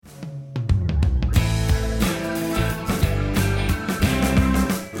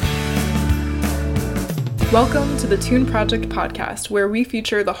Welcome to the Tune Project podcast, where we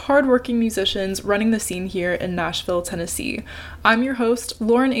feature the hardworking musicians running the scene here in Nashville, Tennessee. I'm your host,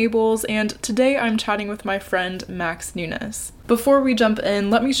 Lauren Abels, and today I'm chatting with my friend, Max Nunes. Before we jump in,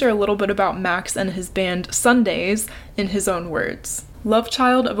 let me share a little bit about Max and his band Sundays in his own words. Love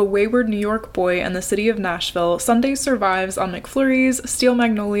child of a wayward New York boy and the city of Nashville, Sundays survives on McFlurries, Steel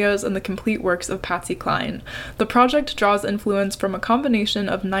Magnolias, and the complete works of Patsy Cline. The project draws influence from a combination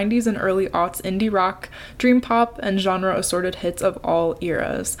of 90s and early aughts indie rock, dream pop, and genre-assorted hits of all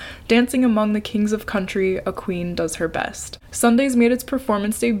eras. Dancing among the kings of country, a queen does her best. Sundays made its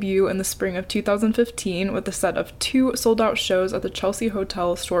performance debut in the spring of 2015 with a set of 2 sold-out shows at the Chelsea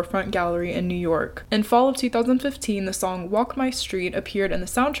Hotel Storefront Gallery in New York. In fall of 2015, the song Walk My Street appeared in the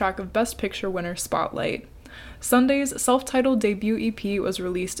soundtrack of Best Picture winner Spotlight. Sunday's self-titled debut EP was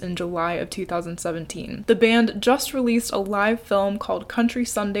released in July of 2017. The band just released a live film called Country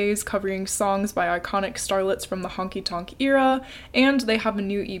Sundays covering songs by iconic starlets from the honky-tonk era, and they have a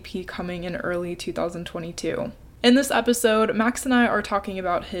new EP coming in early 2022. In this episode, Max and I are talking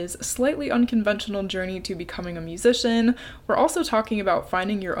about his slightly unconventional journey to becoming a musician. We're also talking about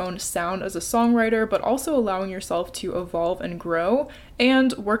finding your own sound as a songwriter, but also allowing yourself to evolve and grow,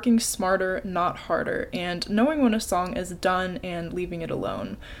 and working smarter, not harder, and knowing when a song is done and leaving it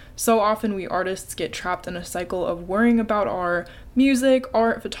alone. So often we artists get trapped in a cycle of worrying about our music,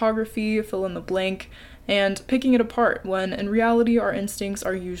 art, photography, fill in the blank, and picking it apart when in reality our instincts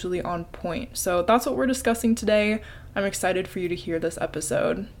are usually on point. So that's what we're discussing today. I'm excited for you to hear this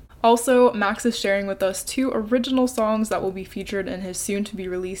episode. Also, Max is sharing with us 2 original songs that will be featured in his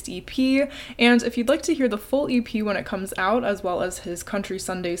soon-to-be-released EP, and if you'd like to hear the full EP when it comes out, as well as his Country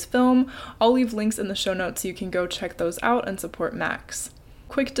Sundays film, I'll leave links in the show notes so you can go check those out and support Max.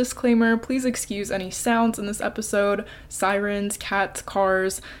 Quick disclaimer, please excuse any sounds in this episode, sirens, cats,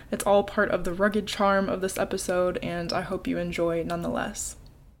 cars. It's all part of the rugged charm of this episode, and I hope you enjoy nonetheless.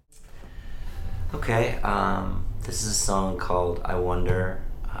 Okay, this is a song called I Wonder.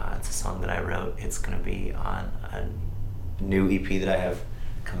 It's a song that I wrote. It's going to be on a new EP that I have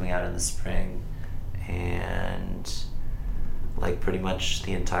coming out in the spring, and pretty much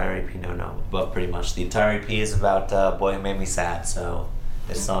the entire EP, pretty much the entire EP is about a boy who made me sad, so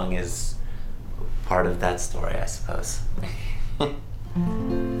this song is part of that story, I suppose.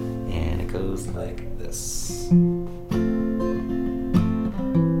 And it goes like this.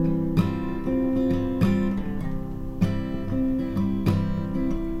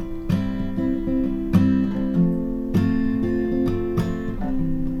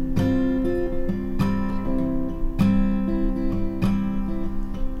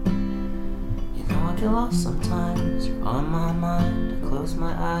 I get lost sometimes, you're on my mind. I close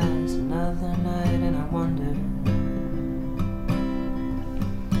my eyes another night and I wonder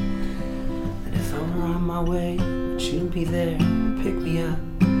that if I were on my way, would you be there to pick me up,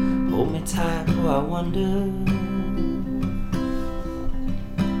 hold me tight? Oh, I wonder,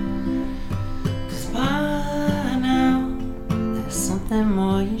 'cause by now there's something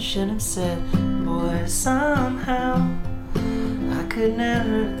more you should have said. Boy, somehow I could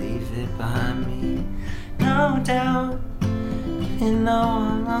never leave it behind me. No doubt, even though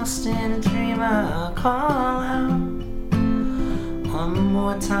I'm lost in a dream, I'll call out one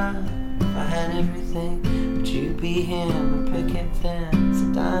more time. If I had everything, would you be him? A picket fence, a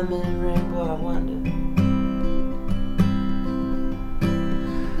diamond ring, boy, I wonder.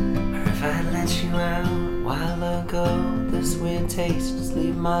 Or if I had let you out a while ago, this weird taste just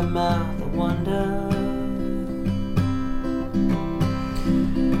leave my mouth, I wonder.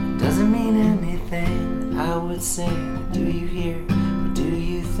 Doesn't mean anything I would say. Do you hear, or do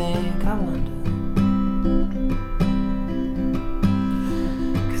you think? I wonder,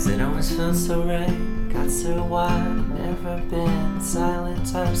 'cause it always felt so right, got so wide, never been a silent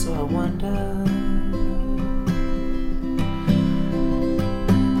type, so I wonder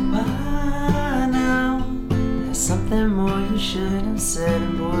why now there's something more you should have said.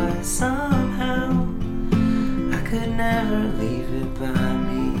 And boy, somehow I could never leave it behind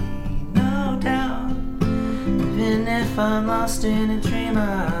me. No doubt, even if I'm lost in a dream,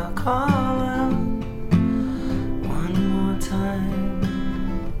 I'll call out one more time.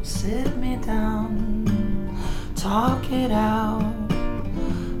 Sit me down, talk it out.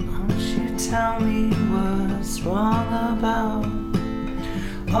 Won't you tell me what's wrong about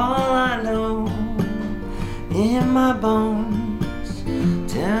all I know in my bones?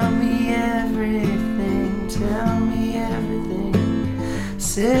 Tell me everything, tell me everything.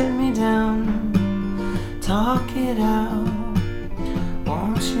 Sit me down, talk it out.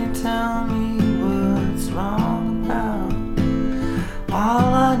 Won't you tell me what's wrong about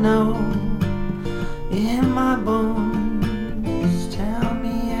all I know in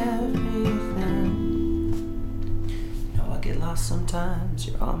times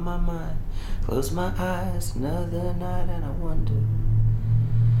you're on my mind. Close my eyes another night and I wonder.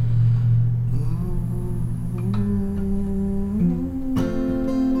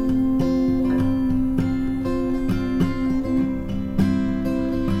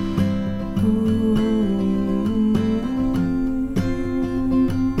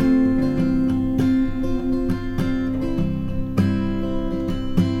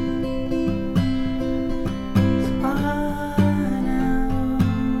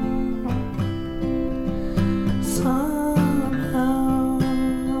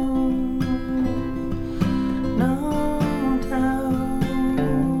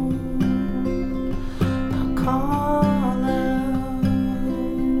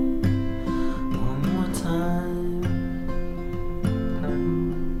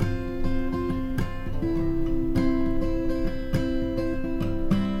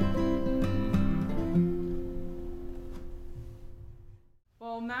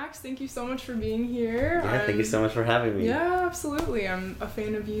 Max, thank you so much for being here. Yeah, thank you so much for having me. Yeah, absolutely. I'm a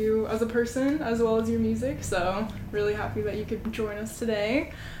fan of you as a person as well as your music, so really happy that you could join us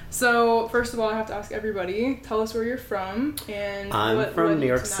today. So, first of all, I have to ask everybody, tell us where you're from and I'm from New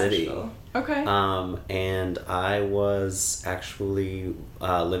York City. Okay. And I was actually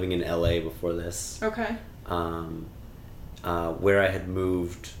living in LA before this. Okay. Where I had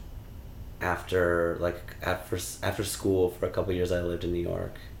moved after school for a couple years. I lived in New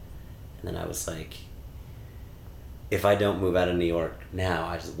York, and then I was like, if I don't move out of New York now,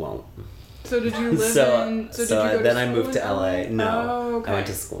 I just won't. So did you live then I moved to LA. No, oh, okay. I went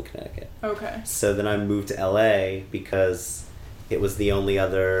to school in Connecticut. Okay. So then I moved to LA because it was the only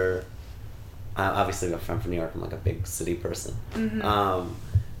other. Obviously, I'm from New York. I'm like a big city person. Mm-hmm.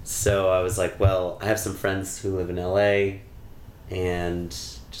 So I was like, well, I have some friends who live in LA, and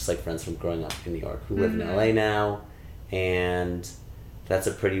just like friends from growing up in New York who live in LA now, and that's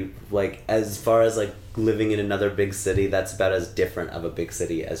a pretty, like, as far as like living in another big city, that's about as different of a big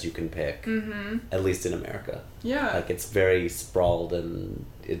city as you can pick, at least in America. Yeah. Like, it's very sprawled, and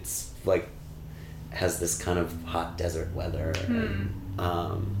it's like has this kind of hot desert weather, and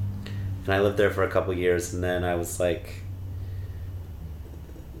I lived there for a couple years, and then I was like,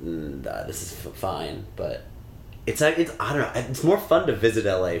 this is fine, but it's I don't know, it's more fun to visit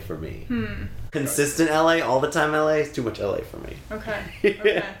LA for me. Consistent LA all the time LA is too much LA for me.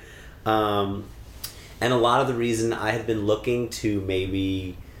 Okay. And a lot of the reason I had been looking to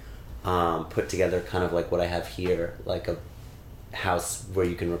maybe put together kind of like what I have here, like a house where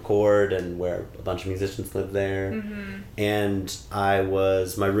you can record and where a bunch of musicians live there. And my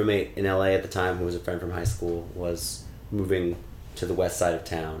roommate in LA at the time, who was a friend from high school, was moving to the west side of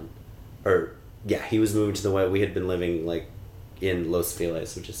town, he was moving to we had been living like in Los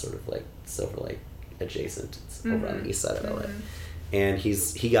Feliz, which is sort of like Silver Lake adjacent. It's over on the east side of LA. And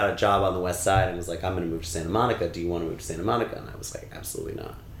he got a job on the west side and was like, I'm going to move to Santa Monica. Do you want to move to Santa Monica? And I was like, absolutely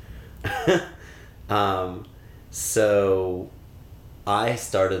not. So I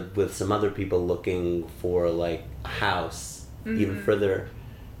started with some other people looking for like a house even further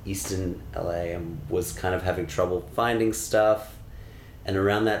east in LA, and was kind of having trouble finding stuff. And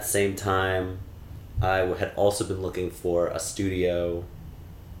around that same time, I had also been looking for a studio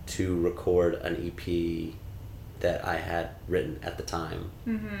to record an EP that I had written at the time.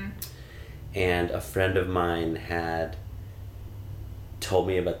 And a friend of mine had told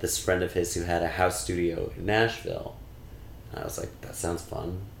me about this friend of his who had a house studio in Nashville. And I was like, that sounds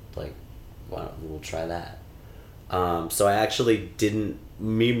fun. Like, we'll try that. So I actually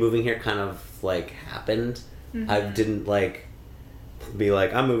me moving here kind of like happened. I didn't like be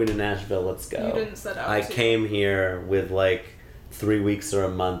like, I'm moving to Nashville, let's go. You didn't set out I came here with like 3 weeks or a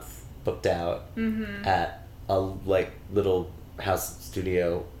month booked out at a like little house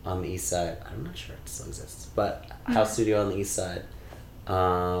studio on the east side. I'm not sure it still exists, but house studio on the east side.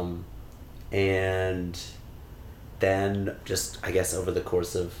 And then just, I guess, over the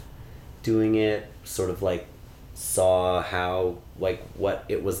course of doing it, sort of like saw how, like, what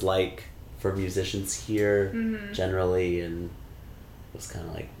it was like for musicians here generally, and was kind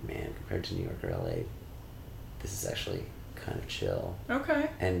of like, man, compared to New York or LA, this is actually kind of chill. Okay.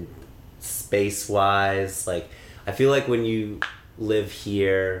 And space-wise, like, I feel like when you live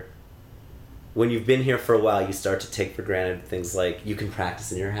here, when you've been here for a while, you start to take for granted things like you can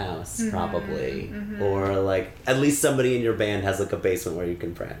practice in your house, probably. Or, like, at least somebody in your band has, like, a basement where you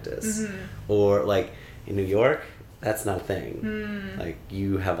can practice. Or, like, in New York, that's not a thing. Like,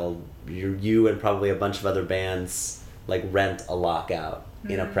 you and probably a bunch of other bands, like, rent a lockout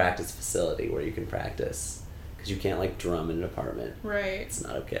in a practice facility where you can practice. Because you can't, like, drum in an apartment. Right. It's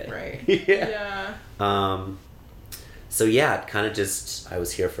not okay. Right. Yeah. so yeah, it kind of just, I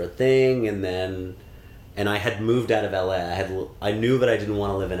was here for a thing, and then, and I had moved out of LA. I knew that I didn't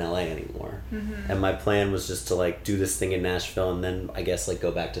want to live in LA anymore. And my plan was just to like do this thing in Nashville and then I guess like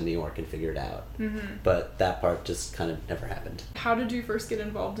go back to New York and figure it out. But that part just kind of never happened. How did you first get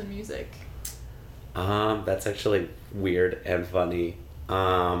involved in music? That's actually weird and funny.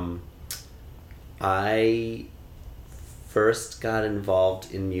 I first got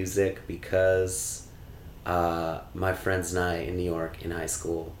involved in music because my friends and I in New York in high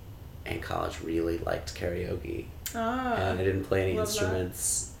school and college really liked karaoke. And I didn't play any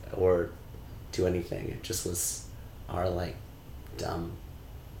instruments or do anything. It just was our like dumb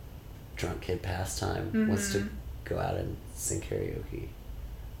drunk kid pastime was to go out and sing karaoke.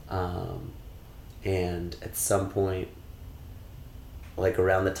 And at some point, like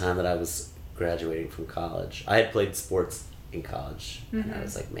around the time that I was graduating from college, I had played sports in college, and I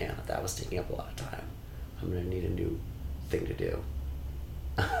was like, man, that was taking up a lot of time. I'm gonna need a new thing to do.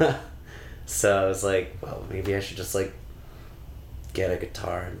 So I was like, well, maybe I should just like get a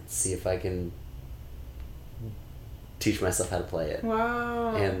guitar and see if I can teach myself how to play it.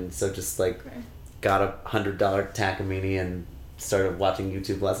 Wow. And so just like got a $100 Takamine and started watching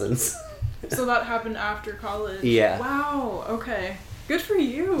YouTube lessons. So that happened after college? Yeah. Wow, okay. Good for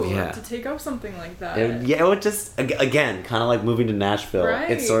you Yeah. to take up something like that. And yeah, it would just, again, kind of like moving to Nashville. Right,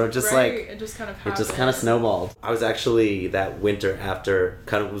 It's sort of just like, it just kind of happened. it just kind of snowballed. I was actually, that winter after,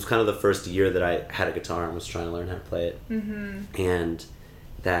 it was kind of the first year that I had a guitar and was trying to learn how to play it. And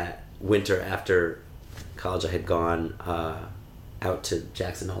that winter after college, I had gone out to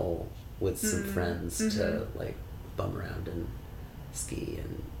Jackson Hole with some friends to like bum around and ski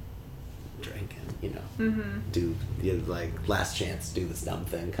and drink and, you know, do the like last chance, do this dumb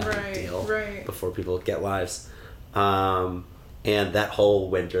thing kind of deal before people get lives. And that whole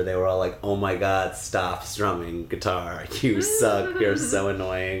winter they were all like, oh my god, stop strumming guitar, you suck, you're so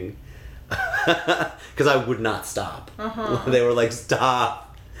annoying. Because I would not stop. They were like,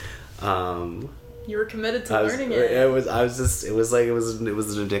 stop. You were committed to learning it. It was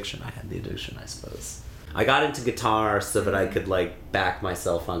an addiction. I had the addiction, I suppose. I got into guitar so that I could like back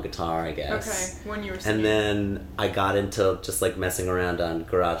myself on guitar, I guess. Okay, when you were singing. And then I got into just like messing around on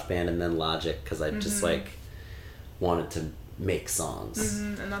GarageBand and then Logic because I just like wanted to make songs.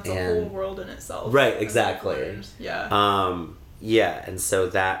 And that's a whole world in itself. Right, exactly. Yeah. Yeah, and so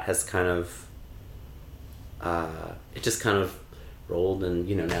that has kind of it just kind of rolled, and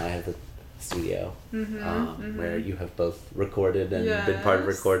you know, now I have the studio where you have both recorded and been part of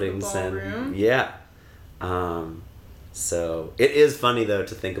recordings, and so it is funny though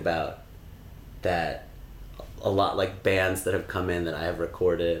to think about that a lot, like bands that have come in that I have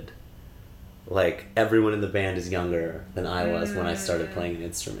recorded, like everyone in the band is younger than I was when I started playing an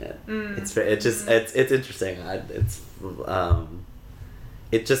instrument. It's interesting.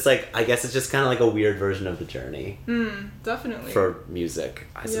 It's just like, I guess it's just kind of like a weird version of the journey. Definitely. For music,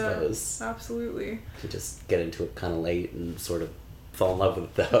 I suppose. Absolutely. To just get into it kind of late and sort of fall in love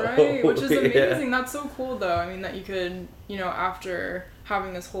with it though. Right, which is amazing. That's so cool though. I mean, that you could, you know, after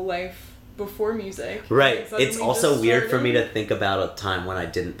having this whole life before music. Right. It's also weird for me to think about a time when I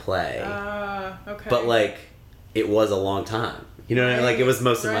didn't play. Okay. But like, it was a long time. You know what I mean? Like, it was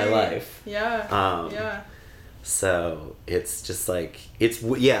most of my life. Yeah. So it's just like, it's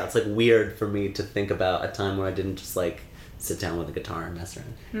like weird for me to think about a time where I didn't just like sit down with a guitar and mess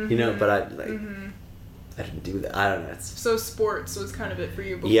around, you know, but I I didn't do that. I don't know. So sports was kind of it for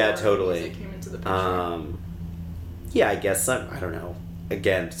you before music came into the picture. Yeah, I guess I don't know.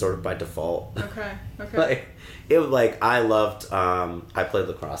 Again, sort of by default. Okay. Like, it was like, I loved, I played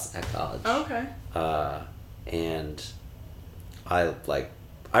lacrosse at college. Oh, okay. And I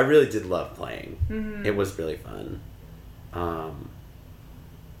really did love playing. It was really fun. I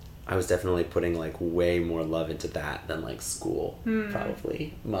was definitely putting like way more love into that than like school,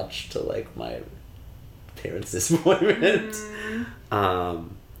 probably, much to like my parents' disappointment.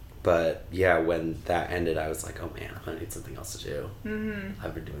 But yeah, when that ended, I was like, oh man, I'm gonna need something else to do.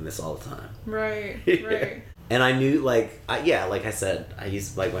 I've been doing this all the time. Right. And I knew, like I said, I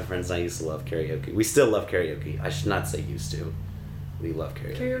used, like, my friends and I used to love karaoke. We still love karaoke. I should not say used to. We love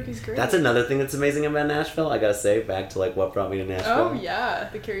karaoke. Karaoke's great. That's another thing that's amazing about Nashville. I gotta say, back to like what brought me to Nashville. Oh yeah,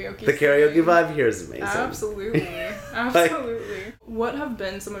 the karaoke. The karaoke vibe here is amazing. Absolutely. What have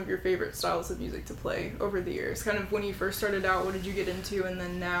been some of your favorite styles of music to play over the years? Kind of when you first started out, what did you get into, and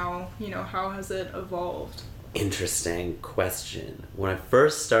then now, you know, how has it evolved? Interesting question. When I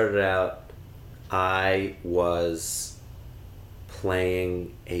first started out, I was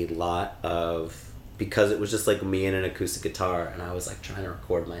playing a lot of, because it was just like me and an acoustic guitar, and I was like trying to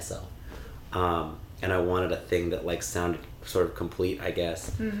record myself. and I wanted a thing that like sounded sort of complete, I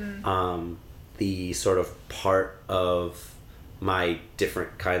guess. The sort of part of my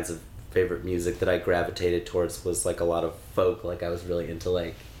different kinds of favorite music that I gravitated towards was like a lot of folk. Like I was really into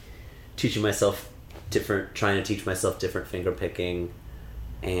like trying to teach myself different finger picking,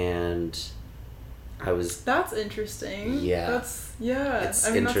 and I was... That's interesting. Yeah. It's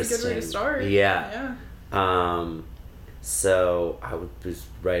interesting. That's a good way to start. Yeah. So I was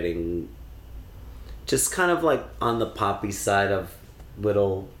writing just kind of like on the poppy side of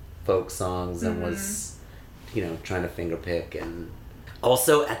little folk songs, and was, trying to finger pick. And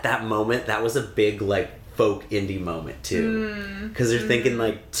also at that moment, that was a big like folk indie moment too, because you're thinking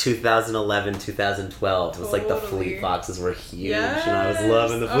like 2011, 2012 was like the Fleet Foxes were huge, and I was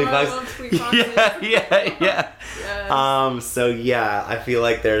loving the Fleet Foxes. I love Fleet Foxes. yeah. Yes. So yeah, I feel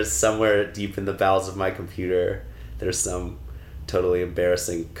like there's somewhere deep in the bowels of my computer, there's some totally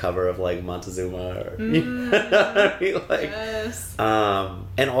embarrassing cover of like Montezuma or Yes.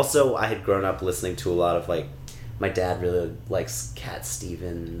 And also I had grown up listening to a lot of like, my dad really likes Cat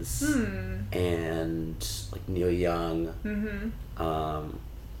Stevens and like Neil Young.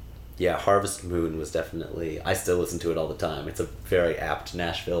 Harvest Moon was definitely, I still listen to it all the time. It's a very apt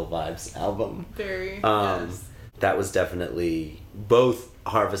Nashville vibes album. Very. Yes. That was definitely both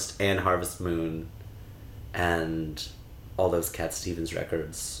Harvest and Harvest Moon, and all those Cat Stevens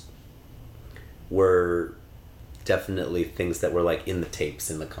records were definitely things that were like in the tapes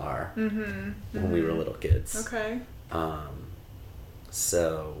in the car when we were little kids. Okay.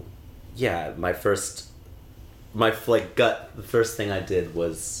 So yeah, the first thing I did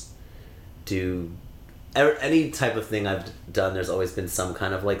was do any type of thing I've done. There's always been some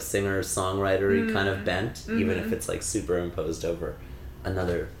kind of like singer-songwriter-y kind of bent, even if it's like superimposed over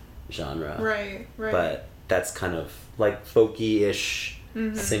another genre. Right. But that's kind of like folky-ish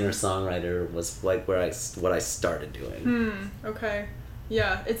singer-songwriter was like what I started doing. Okay.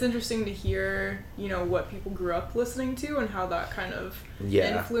 Yeah, it's interesting to hear, what people grew up listening to and how that kind of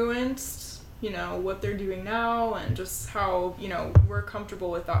influenced, what they're doing now, and just how, we're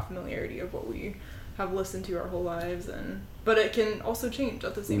comfortable with that familiarity of what we have listened to our whole lives, but it can also change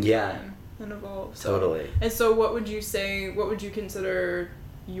at the same time and evolve. So. Totally. And so what would you consider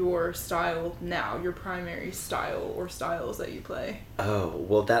your style now, your primary style or styles that you play? Oh,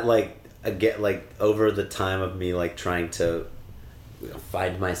 well, that over the time of me like trying to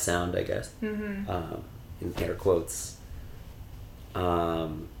find my sound, I guess, in air quotes,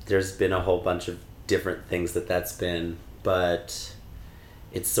 there's been a whole bunch of different things that's been, but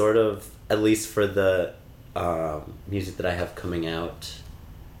it's sort of, at least for the music that I have coming out,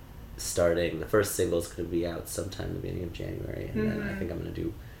 starting, the first single is going to be out sometime in the beginning of January, and then I think I'm going to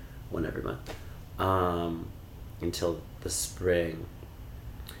do one every month until the spring.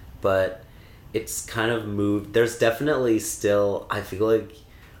 But it's kind of moved. There's definitely still, I feel like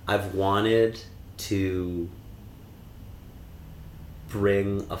I've wanted to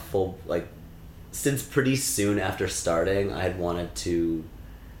bring a full, like, since pretty soon after starting, I had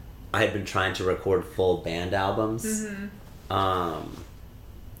been trying to record full band albums.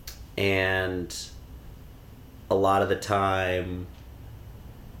 And a lot of the time,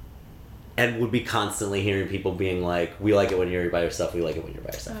 and would be constantly hearing people being like, we like it when you're by yourself, we like it when you're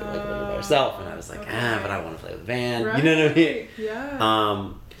by yourself, we like it when you're by yourself. And I was like, but I want to play with a band. Right. You know what I mean? Yeah.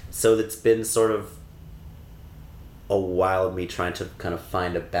 So it's been sort of a while of me trying to kind of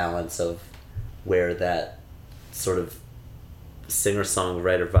find a balance of where that sort of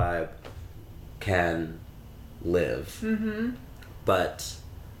singer-songwriter vibe can live. But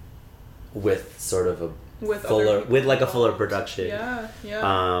with sort of a fuller production. Yeah.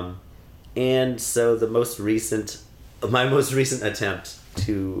 And so my most recent attempt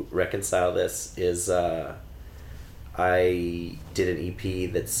to reconcile this is I did an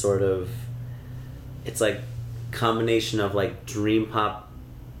EP that's sort of, it's like combination of like dream pop,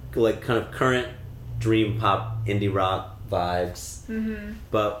 like kind of current dream pop indie rock vibes,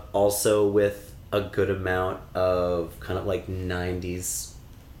 but also with a good amount of kind of like 90s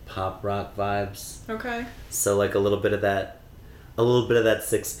pop rock vibes. Okay. So like a little bit of that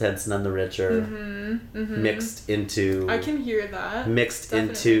Sixpence None the Richer mixed into, I can hear that. Mixed Definitely.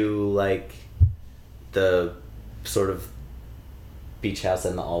 into like the sort of Beach House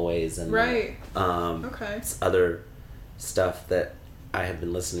and the Always and right. Okay. Other stuff that I have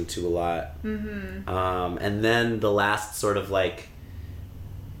been listening to a lot. And then the last sort of like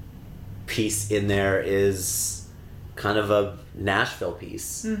piece in there is kind of a Nashville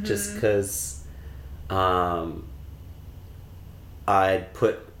piece, just because I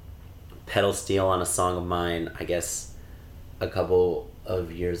put pedal steel on a song of mine, I guess, a couple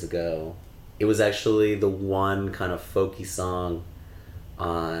of years ago, it was actually the one kind of folky song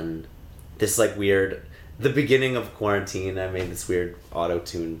on this like weird, the beginning of quarantine. I made this weird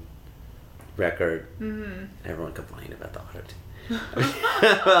auto-tune record. Everyone complained about the auto-tune.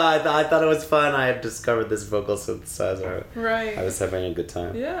 I thought it was fun. I had discovered this vocal synthesizer. Right. I was having a good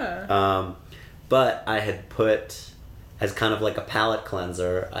time. Yeah. But I had put, as kind of like a palate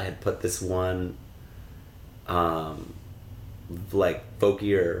cleanser, I had put this one, like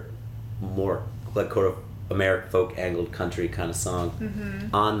folkier, more like kind of American folk angled country kind of song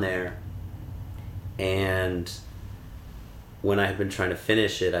on there. And when I had been trying to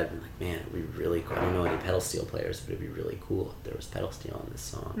finish it, I'd been like, man, it'd be really cool. I don't know any pedal steel players, but it'd be really cool if there was pedal steel on this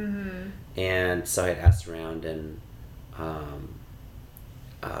song. And so I had asked around and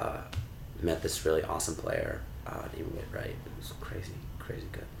met this really awesome player named Whit Wright. It was crazy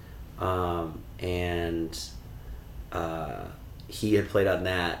good. And he had played on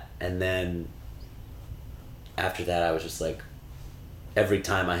that, and then after that I was just like, every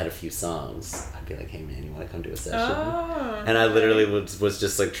time I had a few songs, I'd be like, hey man, you want to come to a session? Oh, and I literally was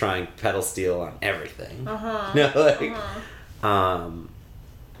just like trying pedal steel on everything.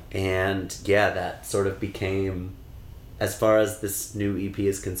 And yeah, that sort of became, as far as this new EP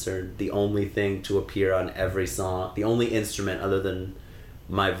is concerned, the only thing to appear on every song, the only instrument other than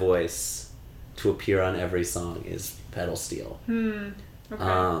my voice to appear on every song is pedal steel. Okay.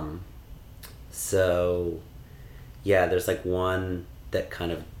 So yeah, there's like one that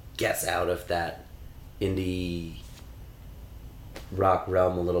kind of gets out of that indie rock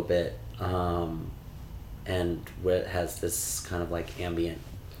realm a little bit, and where it has this kind of like ambient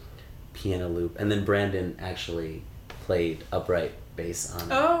piano loop, and then Brandon actually played upright bass on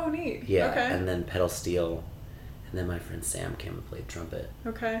it. Oh, neat. Yeah, Okay. and then pedal steel, and then my friend Sam came and played trumpet.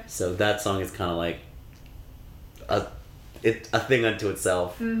 Okay. So that song is kind of like a thing unto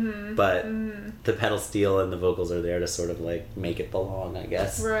itself, but the pedal steel and the vocals are there to sort of like make it belong, I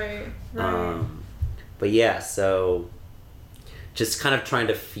guess. Right. But yeah, so just kind of trying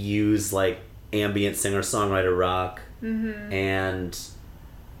to fuse like ambient singer-songwriter rock and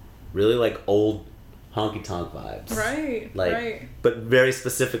really like old honky-tonk vibes. Right. Like, right. but very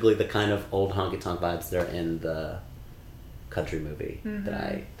specifically the kind of old honky-tonk vibes that are in the country movie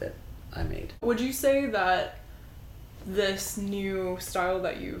that I made. Would you say that this new style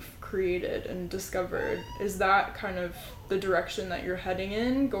that you've created and discovered, is that kind of the direction that you're heading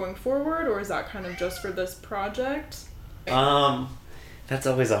in going forward, or is that kind of just for this project? That's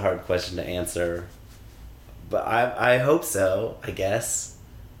always a hard question to answer, but I hope so, I guess.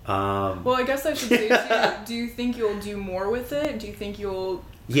 Well, I guess I should say too, do you think you'll do more with it? Do you think you'll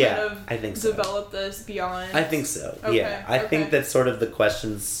Yeah, kind of I think so. develop this beyond? I think so. Okay, Yeah, I think that's sort of the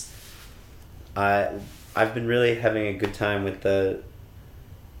questions. I've been really having a good time with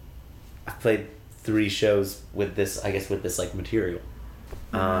I've played 3 shows with this, I guess, with this like material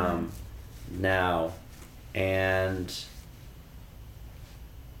now, and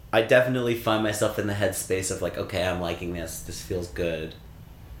I definitely find myself in the headspace of like, okay, I'm liking this feels good.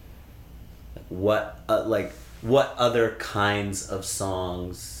 What other kinds of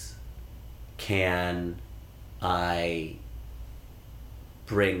songs can I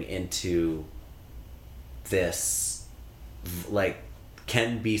bring into this, like,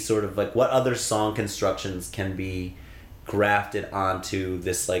 can be sort of like, what other song constructions can be grafted onto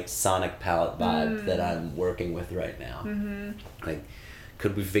this like sonic palette vibe that I'm working with right now? Like,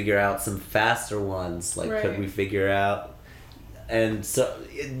 could we figure out some faster ones? Like, could we figure out, and so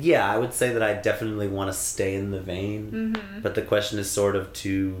yeah, I would say that I definitely want to stay in the vein, but the question is sort of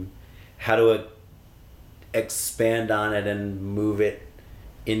to how to expand on it and move it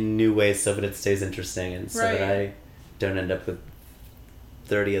in new ways so that it stays interesting, and so that I don't end up with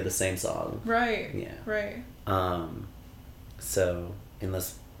 30 of the same song. Right. Yeah. Right. So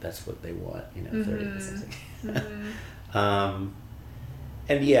unless that's what they want, 30 of the same song.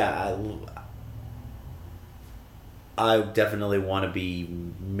 And yeah, I definitely want to be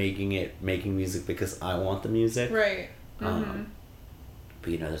making music because I want the music. Right. But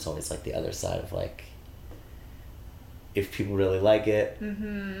there's always like the other side of like, if people really like it,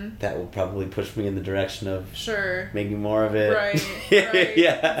 that will probably push me in the direction of making more of it. Right.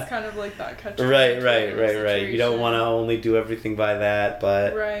 Yeah. It's kind of like that catch. Right. You don't want to only do everything by that,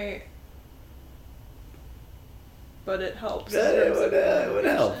 but but it helps. It would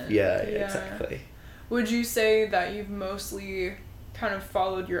help. Yeah, exactly. Would you say that you've mostly kind of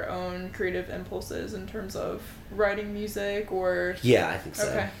followed your own creative impulses in terms of writing music, or? Yeah, I think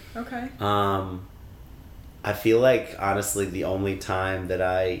so. Okay. I feel like, honestly, the only time that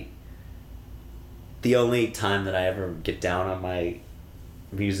I ever get down on my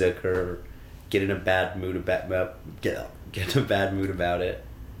music or get in a bad mood about get in a bad mood about it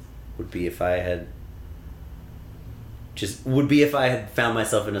would be if I had found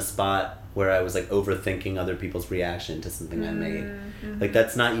myself in a spot where I was like overthinking other people's reaction to something I made. Like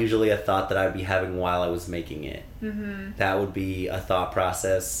that's not usually a thought that I'd be having while I was making it. That would be a thought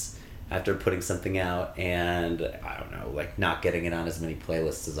process after putting something out and I don't know, like not getting it on as many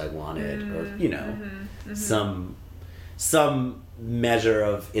playlists as I wanted, or you know, some measure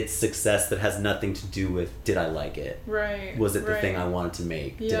of its success that has nothing to do with did I like it? Right. Was it the thing I wanted to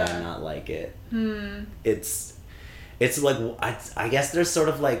make? Did I not like it? It's like I guess there's sort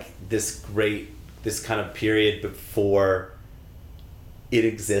of like this kind of period before it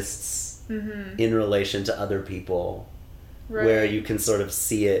exists in relation to other people, where you can sort of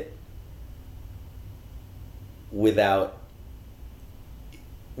see it without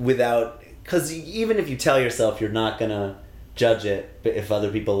because even if you tell yourself you're not gonna judge it, but if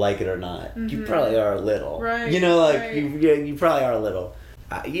other people like it or not, you probably are a little, right? You know, like you probably are a little.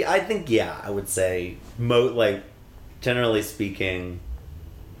 I think I would say like generally speaking,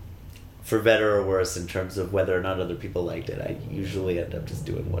 for better or worse in terms of whether or not other people liked it, I usually end up just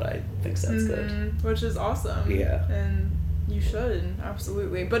doing what I think sounds good, which is awesome. Yeah, and you should,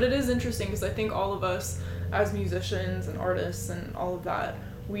 absolutely. But it is interesting because I think all of us as musicians and artists and all of that,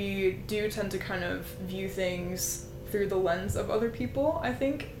 we do tend to kind of view things through the lens of other people, I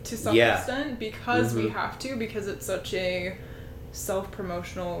think, to some extent, because we have to, because it's such a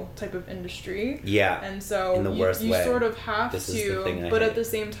self-promotional type of industry. Yeah. And so in the worst you way, sort of have this to, is the thing but I at hate. the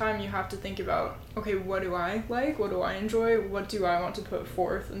same time you have to think about, okay, what do I like? What do I enjoy? What do I want to put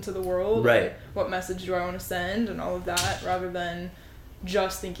forth into the world? Right. What message do I want to send and all of that, rather than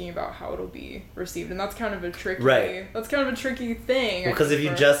just thinking about how it'll be received. And that's kind of a tricky thing. Because if you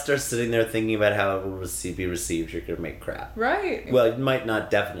just are sitting there thinking about how it will be received, you're going to make crap. Right. Well, it might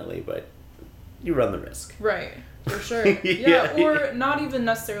not definitely, but you run the risk. Right. For sure. Yeah, or not even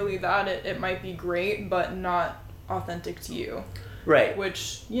necessarily that. It might be great, but not authentic to you. Right.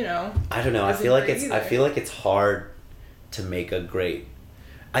 Which, you know, I don't know. I feel like it's hard to make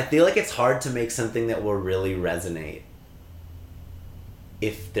I feel like it's hard to make something that will really resonate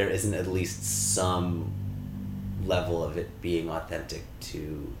if there isn't at least some level of it being authentic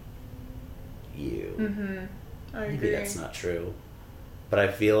to you. I agree. Maybe that's not true. But I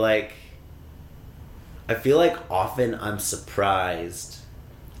feel like often I'm surprised,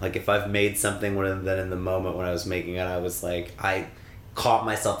 like if I've made something when then in the moment when I was making it, I was like, I caught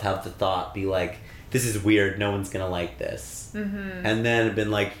myself have the thought, be like, this is weird, no one's gonna like this. And then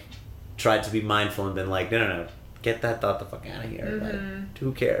been like, tried to be mindful and been like, no, get that thought the fuck out of here. Like,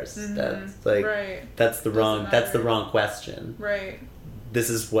 who cares? That's like, that's the wrong question. Right.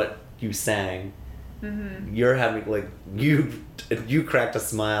 This is what you sang. You're having like, you cracked a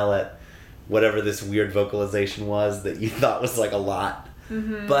smile at whatever this weird vocalization was that you thought was like a lot,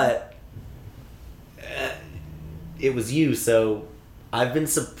 but it was you. So I've been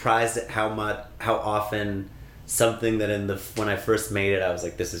surprised at how often something that when I first made it, I was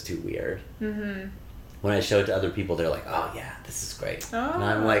like, this is too weird. When I show it to other people, they're like, oh yeah, this is great. And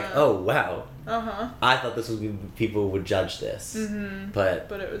I'm like, oh wow. I thought this would be, people would judge this,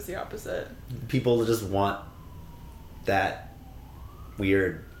 but it was the opposite. People just want that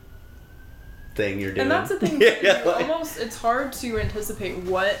weird thing you're doing. And that's the thing too, it's hard to anticipate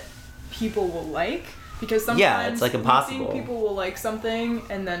what people will like, because sometimes it's like impossible. You think people will like something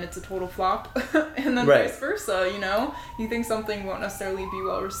and then it's a total flop, and then vice versa, you know, you think something won't necessarily be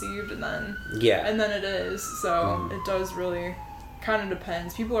well received and then it is. So it does really kind of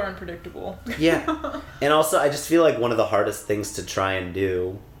depends. People are unpredictable. And also I just feel like one of the hardest things to try and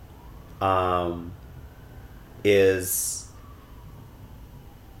do is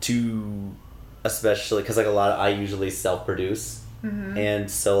to, especially because like I usually self-produce,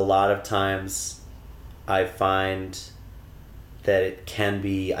 and so a lot of times I find that it can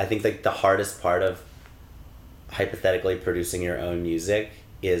be, I think like the hardest part of hypothetically producing your own music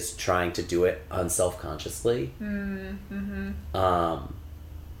is trying to do it unself-consciously, and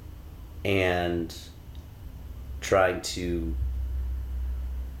trying to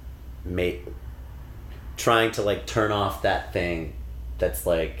like turn off that thing that's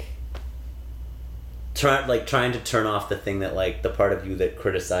like trying to turn off the thing that like the part of you that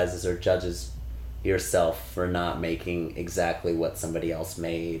criticizes or judges yourself for not making exactly what somebody else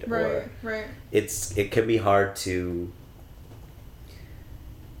made. It can be hard to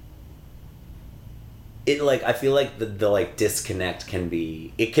I feel like the like disconnect can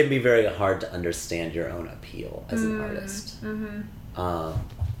be very hard to understand your own appeal as an artist.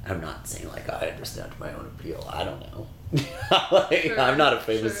 I'm not saying like I understand my own appeal. I don't know. Like, Sure, I'm not a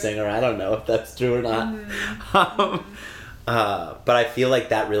famous sure. singer. I don't know if that's true or not. But I feel like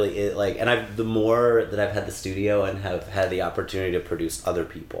that really is like, and the more that I've had the studio and have had the opportunity to produce other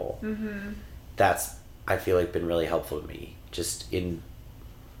people, that's, I feel like, been really helpful to me, just in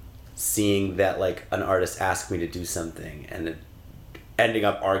seeing that like an artist ask me to do something and it, ending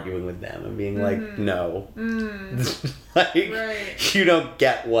up arguing with them and being like, no, like, Right. you don't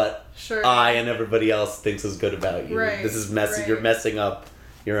get what Sure. I and everybody else thinks is good about you. Right, This is messy. right. You're messing up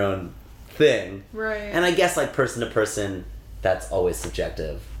your own thing. Right. And I guess like person to person, that's always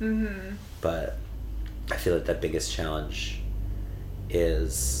subjective. But I feel like that biggest challenge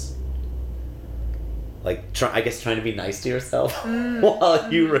is like I guess trying to be nice to yourself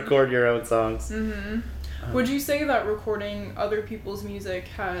while you record your own songs. Would you say that recording other people's music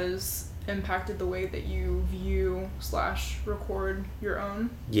has impacted the way that you view / record your own?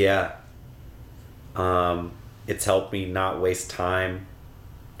 Yeah. It's helped me not waste time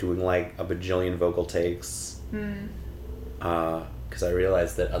doing like a bajillion vocal takes. Because I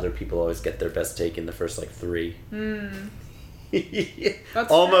realized that other people always get their best take in the first like 3.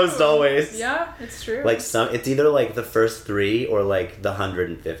 That's Almost true. always. Yeah, it's true. Like it's either like the first 3 or like the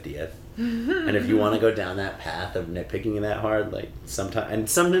 150th. And if you want to go down that path of nitpicking that hard, like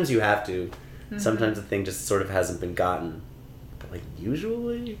sometimes you have to. Sometimes the thing just sort of hasn't been gotten. But like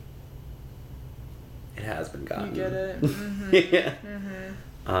usually it has been gotten. You get it.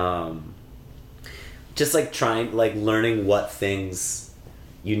 Yeah. Just like learning what things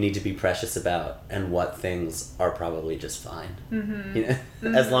you need to be precious about and what things are probably just fine. You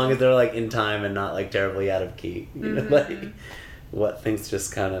know, as long as they're like in time and not like terribly out of key. You know, like what things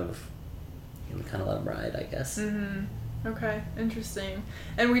just kind of let them ride, I guess. Okay, interesting.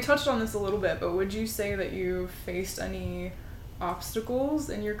 And we touched on this a little bit, but would you say that you faced any obstacles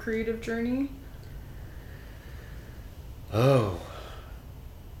in your creative journey? Oh,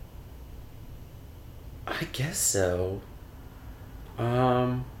 I guess so.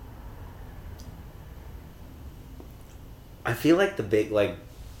 I feel like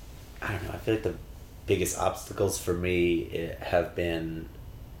I feel like the biggest obstacles for me have been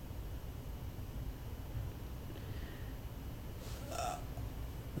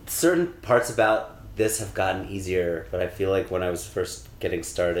certain parts about this have gotten easier, but I feel like when I was first getting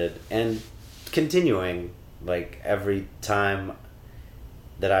started and continuing, like every time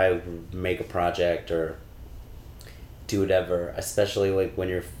that I make a project or do whatever, especially like when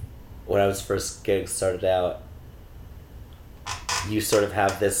I was first getting started out, you sort of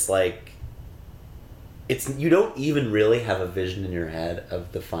have this like, you don't even really have a vision in your head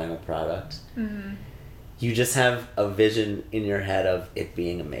of the final product. You just have a vision in your head of it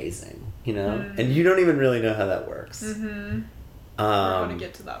being amazing, you know? And you don't even really know how that works. Or how to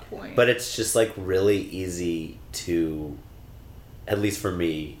get to that point. But it's just like really easy to, at least for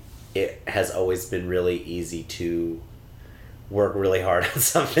me, it has always been really easy to work really hard on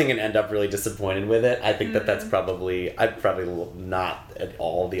something and end up really disappointed with it. I think that's probably, I'm probably not at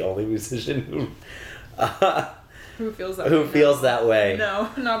all the only musician who feels that who way. feels that way. No,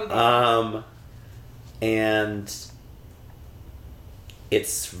 not at all. And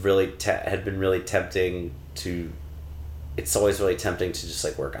it's really had been really tempting to. It's always really tempting to just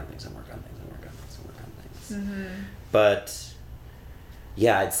like work on things and work on things and work on things and work on things. But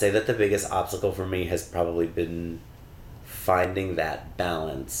yeah, I'd say that the biggest obstacle for me has probably been finding that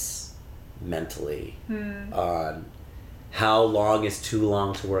balance mentally on how long is too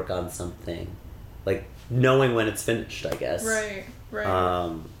long to work on something, like knowing when it's finished, I guess. Right.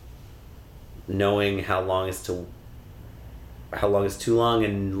 Knowing how long is too long,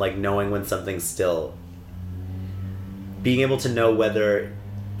 and like knowing when something's still, being able to know whether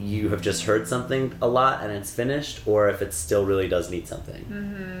you have just heard something a lot and it's finished, or if it still really does need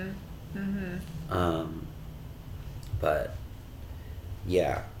something. But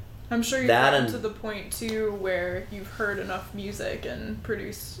yeah, I'm sure you've that gotten and- to the point too where you've heard enough music and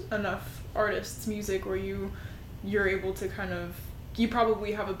produced enough artists' music where you're able to kind of, you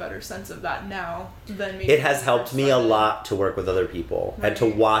probably have a better sense of that now than maybe it has when you helped first me a started. lot to work with other people and to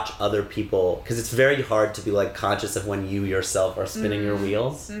Right. watch other people, because it's very hard to be like conscious of when you yourself are spinning your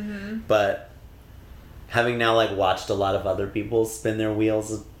wheels. But having now like watched a lot of other people spin their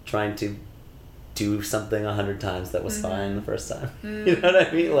wheels trying to do something 100 times that was fine the first time. You know what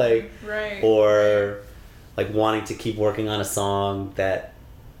I mean? Like, Right. or like wanting to keep working on a song that,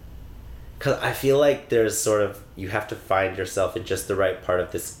 because I feel like there's sort of, you have to find yourself in just the right part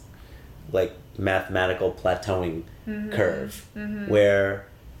of this like mathematical plateauing curve, where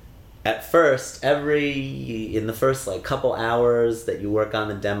at first in the first like couple hours that you work on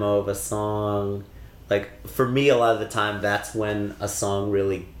the demo of a song, like for me a lot of the time that's when a song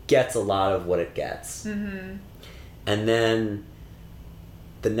really gets a lot of what it gets. Mm-hmm. And then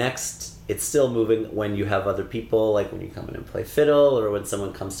the next, it's still moving when you have other people, like when you come in and play fiddle, or when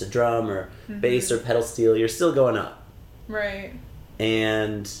someone comes to drum or bass or pedal steel, you're still going up. Right.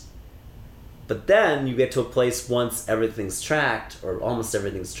 But then you get to a place once everything's tracked, or almost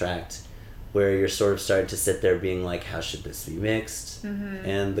everything's tracked, where you're sort of starting to sit there being like, how should this be mixed? Mm-hmm.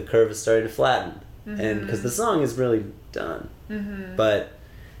 And the curve is starting to flatten. Mm-hmm. And because the song is really done. Mm-hmm. But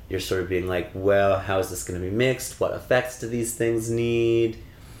you're sort of being like, well, how is this going to be mixed? What effects do these things need?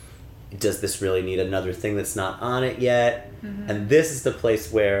 Does this really need another thing that's not on it yet? Mm-hmm. And this is the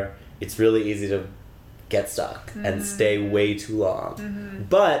place where it's really easy to get stuck and stay way too long. Mm-hmm.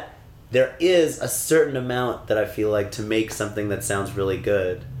 But there is a certain amount that I feel like to make something that sounds really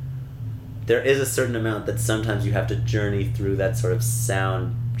good, there is a certain amount that sometimes you have to journey through that sort of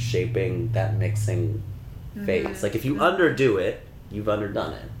sound shaping, that mixing phase. Like if you underdo it, you've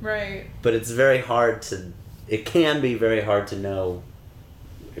underdone it. Right. But it's very hard to, it can be very hard to know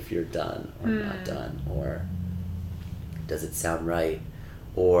if you're done or not done, or does it sound right,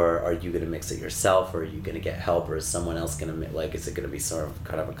 or are you going to mix it yourself, or are you going to get help, or is someone else going to, like, is it going to be sort of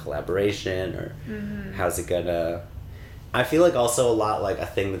kind of a collaboration, or how's it going to, I feel like also a lot, like a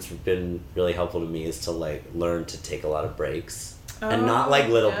thing that's been really helpful to me is to like learn to take a lot of breaks. And not like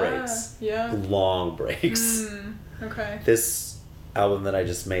little breaks. Yeah. Long breaks. Okay. This album that I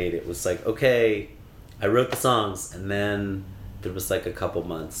just made, it was like, okay, I wrote the songs, and then there was like a couple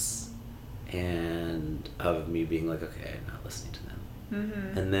months and of me being like, okay, I'm not listening to them.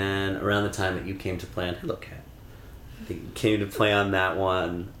 Mm-hmm. And then around the time that you came to play on Hello Cat, you came to play on that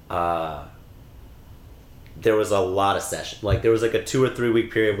one, there was a lot of sessions. Like there was like a 2 or 3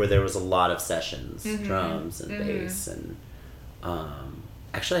 week period where there was a lot of sessions, drums and bass, and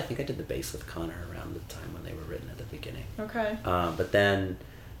actually I think I did the bass with Connor around the time when they were written at the beginning. Okay. But then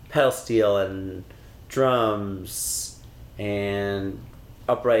pedal steel and drums and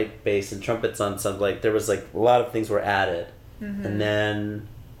upright bass and trumpets on some, like there was like a lot of things were added, and then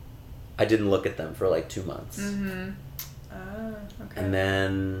I didn't look at them for like 2 months. Okay. And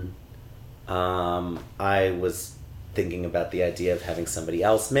then I was thinking about the idea of having somebody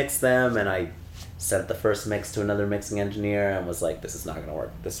else mix them, and I sent the first mix to another mixing engineer and was like, this is not going to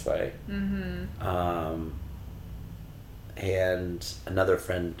work this way. And another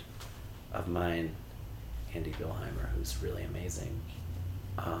friend of mine, Andy Bilheimer, who's really amazing,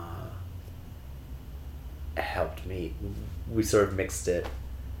 helped me. We sort of mixed it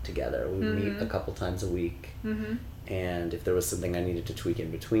together. We would meet a couple times a week, and if there was something I needed to tweak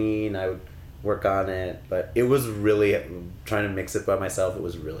in between, I would work on it. But it was really, trying to mix it by myself, it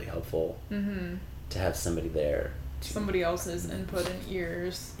was really helpful to have somebody there. Somebody else's input and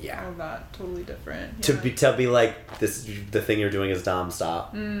ears. Yeah. All of that, totally different. To be like, this, the thing you're doing is Dom,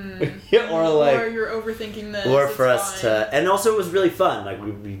 stop. Or like, or you're overthinking this. or it's for us fine. to, and also it was really fun. Like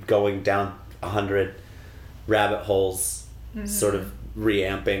we'd be going down 100 rabbit holes, sort of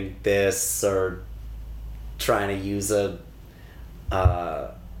reamping this, or trying to use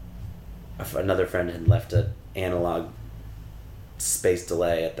another friend had left an analog space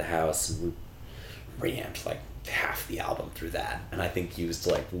delay at the house, and we reamped like half the album through that, and I think used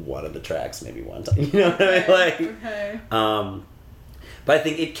like one of the tracks maybe one time. You know what I mean? Like, Okay. but I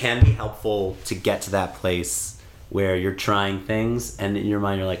think it can be helpful to get to that place where you're trying things, and in your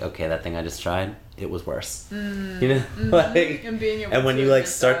mind you're like, okay, that thing I just tried, it was worse. You know, like, And being able and when to you like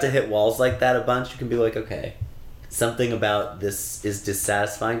admit start to that. hit walls like that a bunch, you can be like, okay, something about this is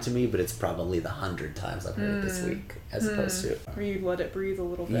dissatisfying to me, but it's probably the 100 times I've heard it this week, as opposed to. Or you let it breathe a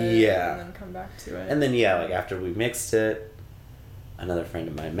little bit. Yeah. And then come back to it. And then yeah, like after we mixed it, another friend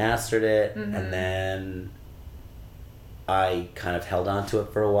of mine mastered it, and then I kind of held on to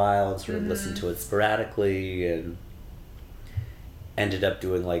it for a while and sort of listened to it sporadically, and ended up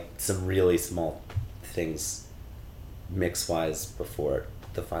doing like some really small things mix wise before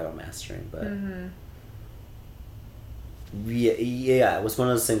the final mastering. But yeah, it was one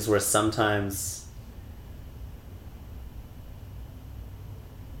of those things where sometimes,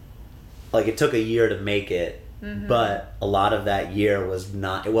 like, it took a year to make it, but a lot of that year was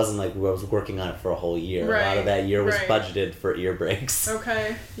not, it wasn't like I was working on it for a whole year. A lot of that year was budgeted for ear breaks.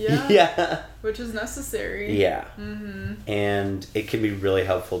 Okay. Yeah. Yeah. Which is necessary. Yeah. And it can be really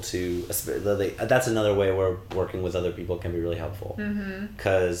helpful to, that's another way where working with other people can be really helpful.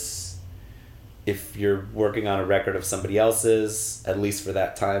 Because if you're working on a record of somebody else's, at least for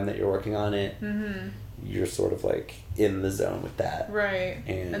that time that you're working on it, you're sort of like in the zone with that. Right.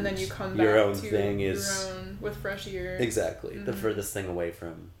 And then you come your back own to thing your is own with fresh ears. exactly the furthest thing away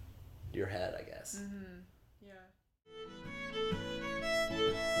from your head, I guess. Yeah.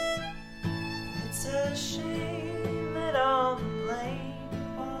 It's a shame that all the blame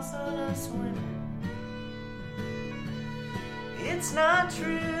falls on us women. It's not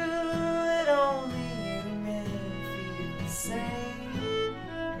true that only you men feel the same.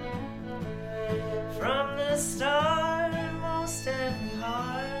 From the start, most every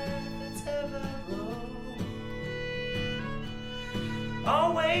heart that's ever broke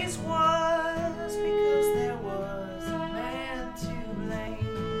always was, because there was a man to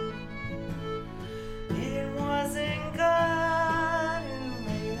blame. It wasn't God who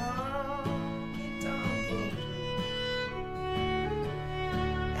made honky tonk angels,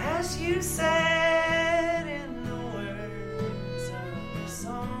 as you said in the words of your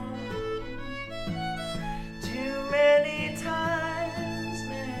song. Too many times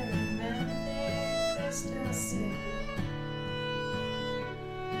Mary men think they're still sick.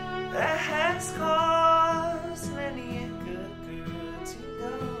 That has caused many a good girl to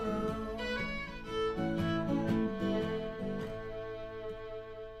go.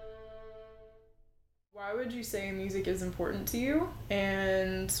 Why would you say music is important to you,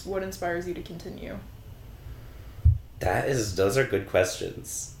 and what inspires you to continue? Those are good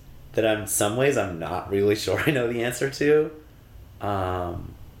questions that in some ways I'm not really sure I know the answer to. I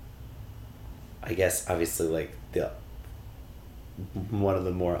guess obviously like one of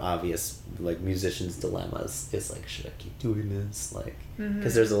the more obvious like musician's dilemmas is like, should I keep doing this? Like,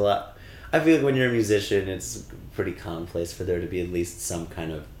 because there's a lot. I feel like when you're a musician, it's pretty commonplace for there to be at least some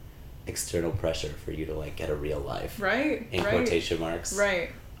kind of external pressure for you to like get a real life, Right. in right. quotation marks, Right.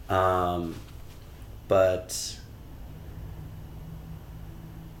 but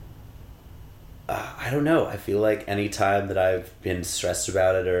I don't know. I feel like any time that I've been stressed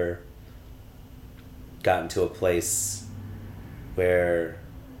about it or gotten to a place where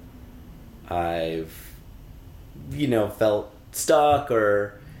I've, felt stuck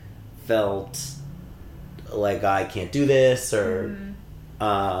or felt like I can't do this or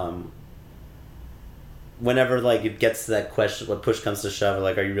whenever like it gets to that question, when push comes to shove,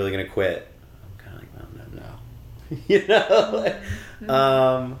 like, are you really gonna quit? I'm kind of like,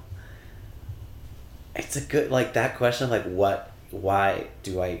 no. It's a good, like, that question, like, why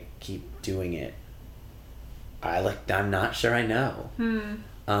do I keep doing it? I'm not sure I know.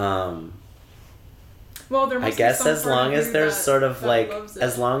 Well, there must I guess be some as part long of as you there's that- sort of that like, loves it.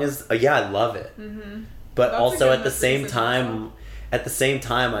 as long as, yeah, I love it. But That's a also good at the same message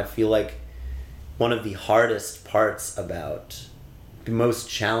time, I feel like one of the hardest parts about, the most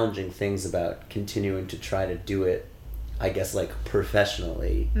challenging things about continuing to try to do it, I guess, like,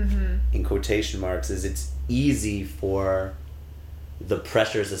 professionally, in quotation marks, is it's easy for the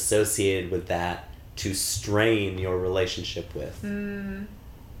pressures associated with that to strain your relationship with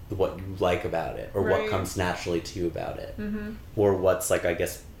what you like about it, or what Right. comes naturally to you about it, or what's, like, I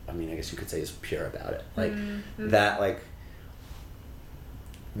guess you could say is pure about it. Like, that, like,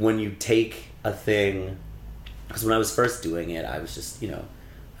 when you take a thing, because when I was first doing it, I was just, I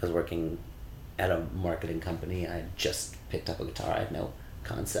was working at a marketing company. I had just picked up a guitar. I had no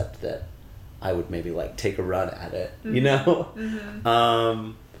concept that I would maybe like take a run at it,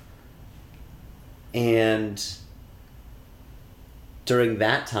 and during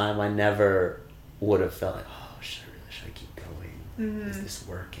that time, I never would have felt like, oh, should I keep going? Is this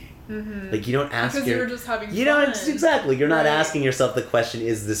working? Like, you don't ask because you were just having fun. Exactly. You're not Right. asking yourself the question,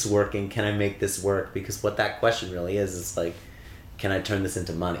 is this working? Can I make this work? Because what that question really is like, can I turn this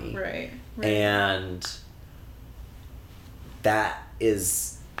into money? Right. And that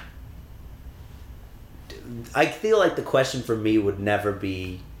is, I feel like the question for me would never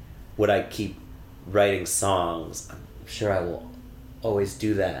be, would I keep writing songs? I'm sure I will always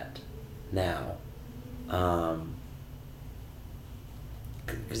do that now.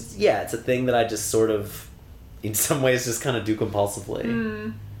 'Cause, yeah, it's a thing that I just sort of, in some ways, just kind of do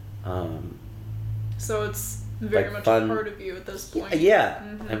compulsively. So it's very like much fun- a part of you at this point. Yeah.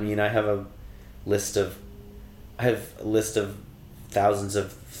 I mean, I have a list of thousands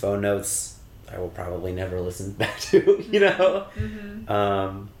of phone notes I will probably never listen back to,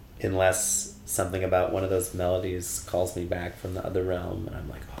 unless something about one of those melodies calls me back from the other realm, and I'm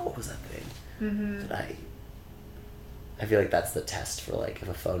like, oh, what was that thing? I feel like that's the test for, like, if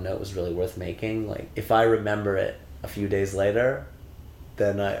a phone note was really worth making. Like, if I remember it a few days later,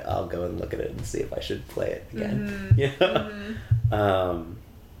 then I'll go and look at it and see if I should play it again.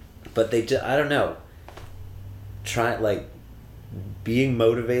 But I don't know. Try, like, being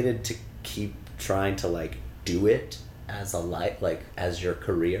motivated to keep trying to, like, do it as a as your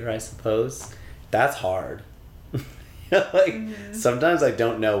career, I suppose. That's hard. Like sometimes I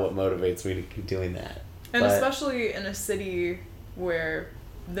don't know what motivates me to keep doing that. And But- especially in a city where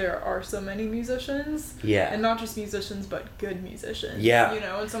there are so many musicians. Yeah. And not just musicians, but good musicians. Yeah. You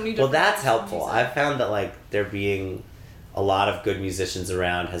know, and so many Well, different that's types of helpful. music. I've found that like there being a lot of good musicians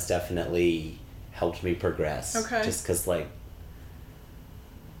around has definitely helped me progress. Okay. Just because like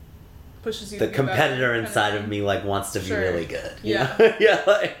pushes you the to be better, competitor kind inside of thing. me like wants to Sure. be really good. you Yeah. know? Yeah.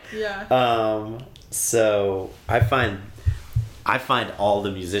 Like. Yeah. So I find all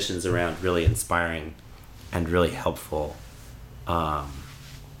the musicians around really inspiring and really helpful.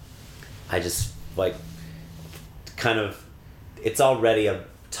 I just like kind of, it's already a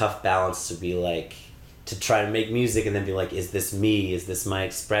tough balance to be like, to try to make music and then be like, is this me? Is this my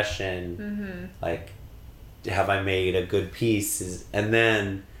expression? Like, have I made a good piece? And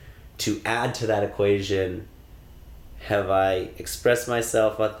then to add to that equation, have I expressed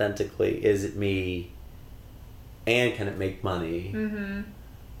myself authentically? Is it me? And can it make money?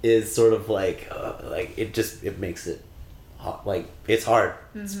 Is sort of like it makes it like it's hard.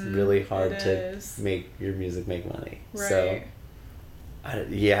 It's really hard It to is. make your music make money. Right. So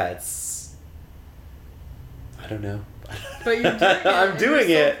it's I don't know. But you're doing it. I'm and doing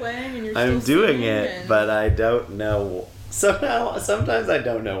you're it. Still playing and you're I'm still doing singing it, and, but I don't know. Sometimes I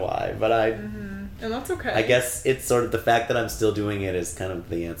don't know why, but and that's okay. I guess it's sort of the fact that I'm still doing it is kind of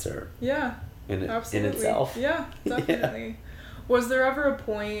the answer Yeah. in Absolutely. itself. Yeah, definitely. Was there ever a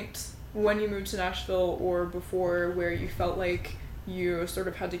point when you moved to Nashville or before where you felt like you sort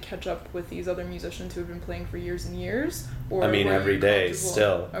of had to catch up with these other musicians who have been playing for years and years? Or I mean, were every you day comfortable?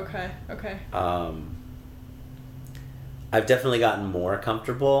 still. Okay. I've definitely gotten more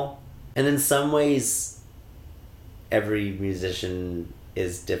comfortable, and in some ways every musician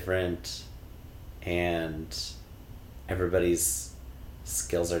is different and everybody's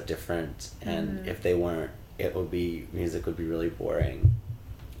skills are different, and if they weren't, music would be really boring.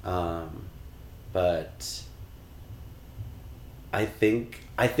 But I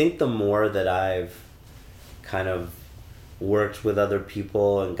think the more that I've kind of worked with other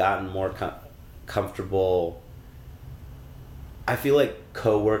people and gotten more comfortable, I feel like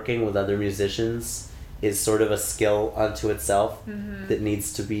co-working with other musicians is sort of a skill unto itself that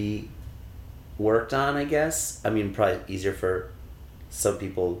needs to be worked on, I guess. I mean, probably easier for some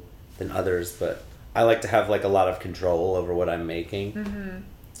people than others, but I like to have like a lot of control over what I'm making.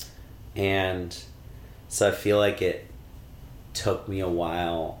 And so I feel like it took me a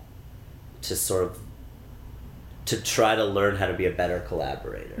while to sort of to try to learn how to be a better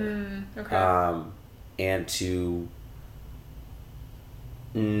collaborator. Okay. And to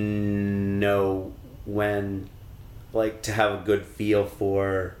know when, like, to have a good feel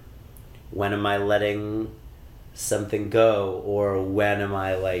for when am I letting something go, or when am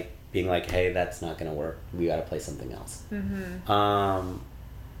I like being like, hey, that's not gonna work, we gotta play something else.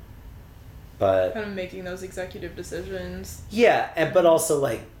 But kind of making those executive decisions. yeah, but also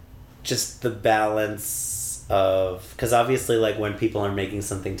like just the balance of, because obviously like when people are making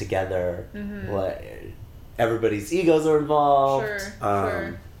something together, like everybody's egos are involved.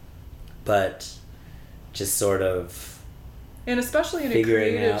 Sure. But just sort of And especially in a figuring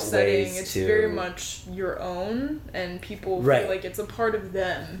creative out setting, ways it's to- very much your own, and people Right. feel like it's a part of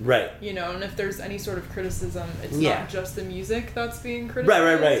them. right. You know, and if there's any sort of criticism, it's Yeah. not just the music that's being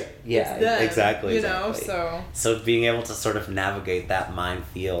criticized. Right. Yeah, it's them, exactly. You know, so So being able to sort of navigate that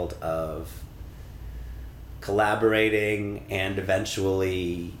minefield of collaborating and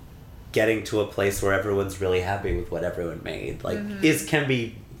eventually getting to a place where everyone's really happy with what everyone made, like can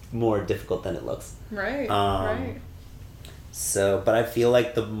be more difficult than it looks. right. So, but I feel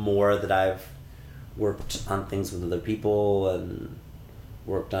like the more that I've worked on things with other people and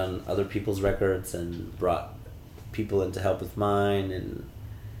worked on other people's records and brought people in to help with mine, and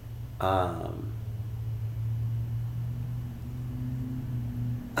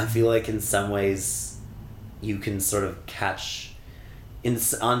I feel like in some ways you can sort of catch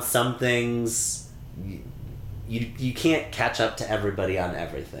on some things. You can't catch up to everybody on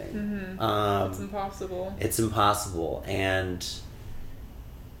everything. It's impossible. It's impossible, and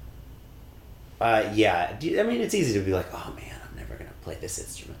yeah. I mean, it's easy to be like, oh man, I'm never gonna play this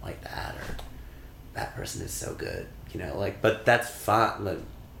instrument like that, or that person is so good, you know. Like, but that's fine. Like,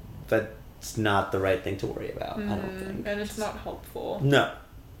 that's not the right thing to worry about. I don't think. And it's not helpful. No,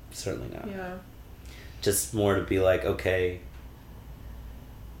 certainly not. Yeah. Just more to be like, okay,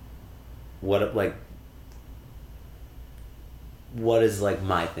 what is like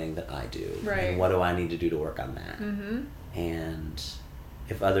my thing that I do, Right. and what do I need to do to work on that? And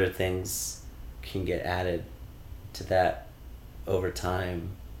if other things can get added to that over time,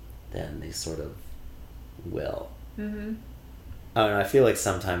 then they sort of will. Mm-hmm. I don't know, I feel like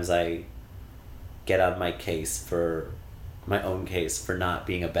sometimes I get on my own case for not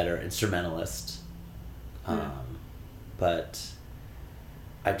being a better instrumentalist. But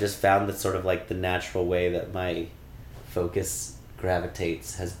I've just found that sort of like the natural way that my focus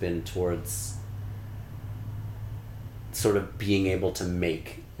gravitates has been towards sort of being able to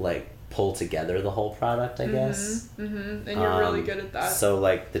pull together the whole product, I guess. Mm-hmm. And you're really good at that. So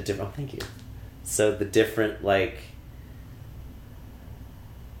like thank you. So the different like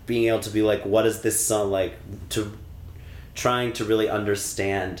being able to be like, what is this song like, to trying to really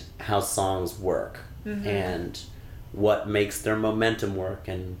understand how songs work and what makes their momentum work,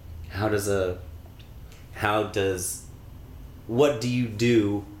 and what do you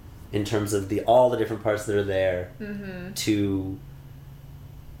do in terms of all the different parts that are there to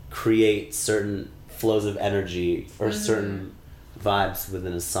create certain flows of energy or certain vibes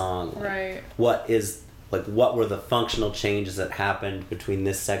within a song. Right. What were the functional changes that happened between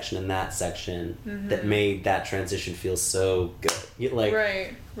this section and that section that made that transition feel so good?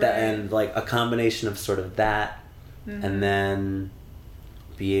 Right. That, and like a combination of sort of that and then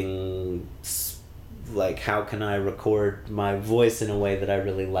being like, how can I record my voice in a way that I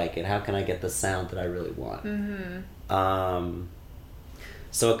really like it? How can I get the sound that I really want?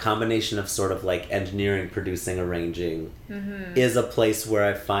 So a combination of sort of like engineering, producing, arranging is a place where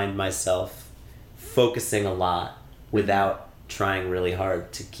I find myself focusing a lot without trying really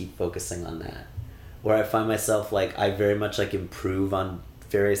hard to keep focusing on that. Where I find myself like, I very much like improve on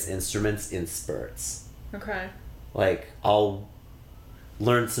various instruments in spurts. Okay. Like I'll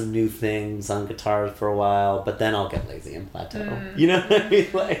learn some new things on guitar for a while, but then I'll get lazy and plateau. You know what I mean?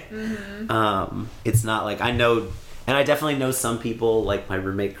 Like, it's not like I know, and I definitely know some people, like my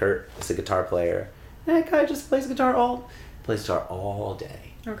roommate Kurt is a guitar player. That guy just plays guitar all day.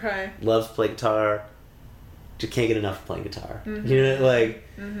 Okay. Loves to play guitar. Just can't get enough of playing guitar. You know, like,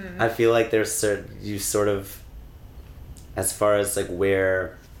 I feel like there's you sort of, as far as like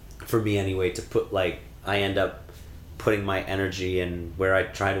where, for me anyway, to put like, I end up putting my energy and where I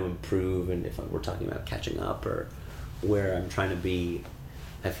try to improve, and if we're talking about catching up or where I'm trying to be,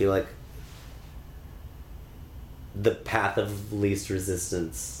 I feel like the path of least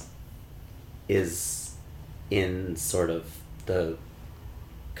resistance is in sort of the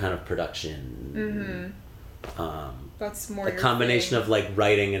kind of production. That's more a combination of like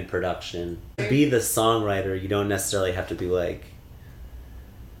writing and production. To be the songwriter, you don't necessarily have to be like,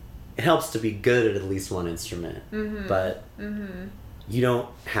 it helps to be good at least one instrument, but you don't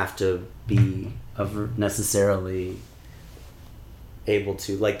have to be necessarily able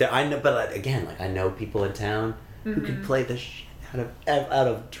to like. I know, but again, like I know people in town who can play the shit out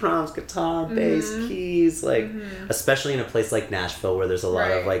of drums, guitar, bass, keys, like especially in a place like Nashville where there's a lot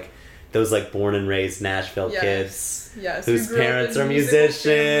of like those like born and raised Nashville kids whose parents are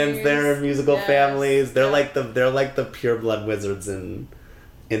musicians. They're in musical families. They're like the pure blood wizards in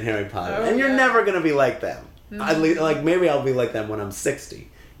Harry Potter, and you're never gonna be like them. Like maybe I'll be like them when I'm 60.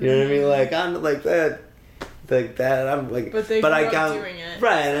 You know what I mean? Like I'm like that, I'm like. But I got doing it,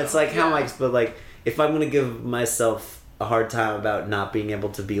 right, and it's like how am I? But like if I'm gonna give myself a hard time about not being able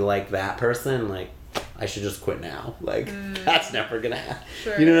to be like that person, like I should just quit now. Like that's never gonna happen.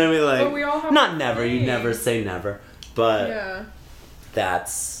 Sure. You know what I mean? Like but we all have not never. You never say never, but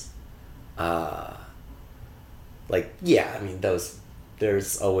that's like I mean those.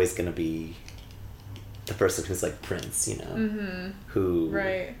 There's always going to be the person who's like Prince, you know, who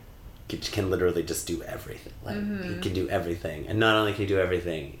can literally just do everything. Like he can do everything, and not only can he do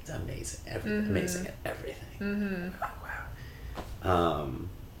everything, he's amazing, amazing at everything. Oh, wow.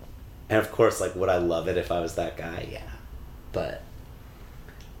 And of course, like would I love it if I was that guy? Yeah, but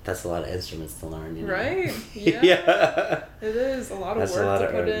that's a lot of instruments to learn, you know? Right? Yeah. It is a lot of work to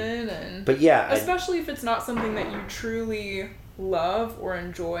put in, and but especially if it's not something that you truly love or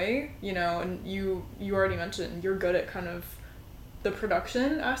enjoy, you know, and you already mentioned you're good at kind of the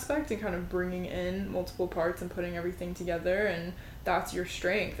production aspect and kind of bringing in multiple parts and putting everything together, and that's your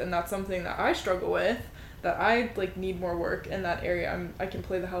strength, and that's something that I struggle with, that I like need more work in that area. I can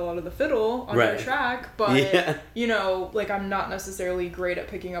play the hell out of the fiddle on your track, but you know, like I'm not necessarily great at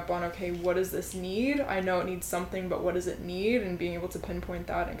picking up on, okay, what does this need? I know it needs something, but what does it need? And being able to pinpoint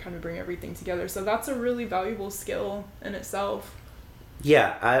that and kind of bring everything together. So that's a really valuable skill in itself.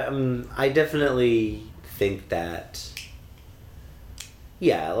 Yeah, I definitely think that.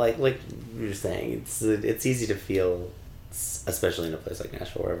 Yeah, like you're saying, it's easy to feel, especially in a place like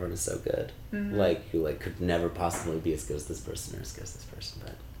Nashville where everyone is so good. Like you like could never possibly be as good as this person or as good as this person,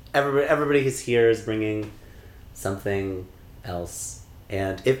 but everybody who's here is bringing something else,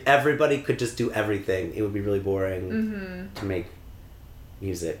 And if everybody could just do everything, it would be really boring to make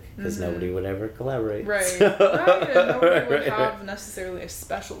music because nobody would ever collaborate. Right. So, Right. And nobody would have necessarily a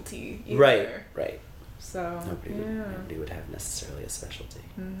specialty either. Right. So, Nobody would have necessarily a specialty.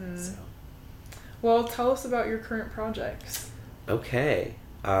 So. Well, tell us about your current projects. Okay.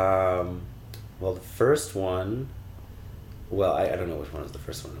 Well, the first one... Well, I don't know which one is the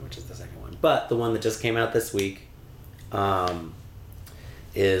first one and which is the second one. But the one that just came out this week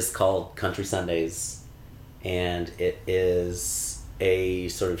is called Country Sundays. And it is a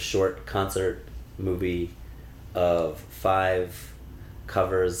sort of short concert movie of 5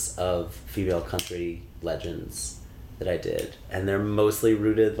 covers of female country legends that I did. And they're mostly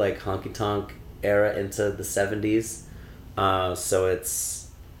rooted like honky tonk era into the 70s. So it's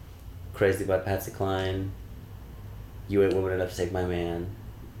Crazy by Patsy Cline, You Ain't Woman Enough to Take My Man,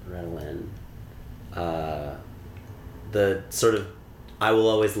 Loretta Lynn. The sort of I Will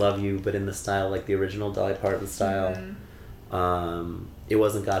Always Love You, but in the style like the original Dolly Parton style. It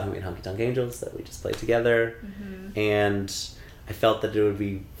Wasn't God Who Made Honky Tonk Angels that we just played together. And I felt that it would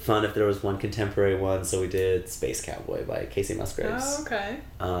be fun if there was one contemporary one, so we did Space Cowboy by Casey Musgraves. Oh, okay.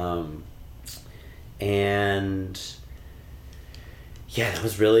 And yeah, that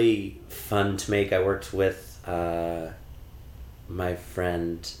was really fun to make. I worked with my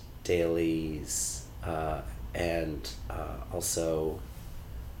friend Dailies and also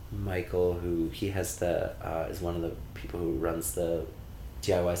Michael, who he has is one of the people who runs the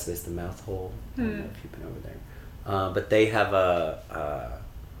DIY space, The Mouth Hole. I don't know if you've been over there. But they have a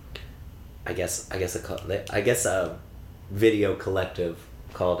video collective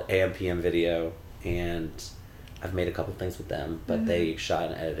called AMPM Video, and I've made a couple things with them, but they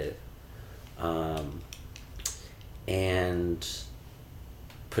shot and edited and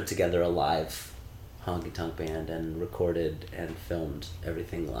put together a live honky tonk band and recorded and filmed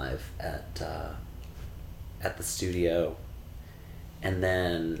everything live at the studio. And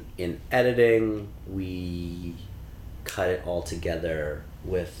then in editing, we cut it all together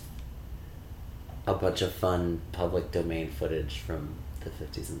with a bunch of fun public domain footage from the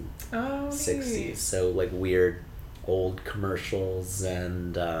 50s and 60s. Neat. So like weird old commercials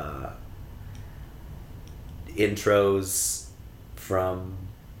and intros from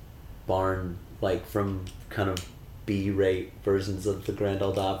from kind of B-rate versions of the Grand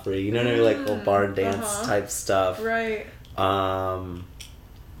Ole Opry, you know what I mean? Like little barn dance type stuff. Right.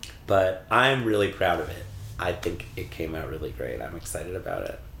 But I'm really proud of it. I think it came out really great. I'm excited about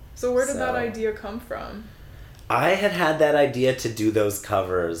it. So where did that idea come from? I had that idea to do those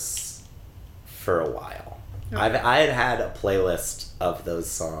covers for a while. Okay. I had a playlist of those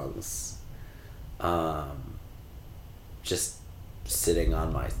songs just sitting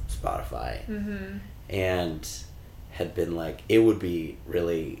on my Spotify and had been like, it would be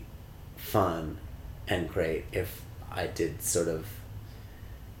really fun and great if I did sort of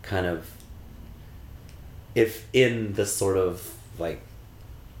kind of, if in the sort of like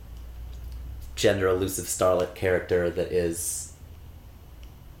gender elusive starlet character that is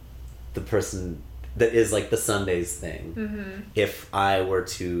the person that is like the Sundays thing, if there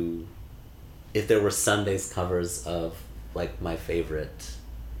were Sundays covers of like my favorite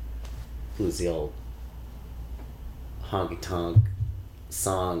bluesy old honky tonk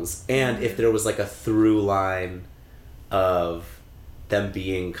songs, and if there was like a through line of them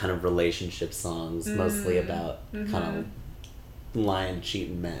being kind of relationship songs, mostly about kind of lying,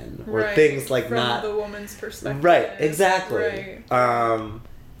 cheating men, or things like from not the woman's perspective. Right, exactly. Right.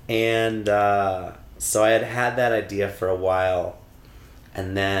 And so I had that idea for a while,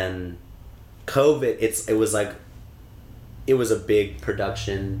 and then COVID. It was a big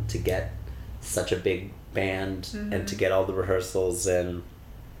production to get such a big band and to get all the rehearsals, and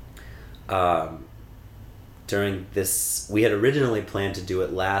during this, we had originally planned to do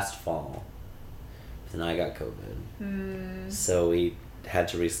it last fall, but then I got COVID, so we had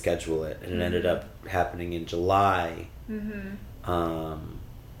to reschedule it, and it ended up happening in July.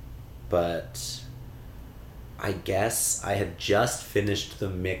 But I guess I had just finished the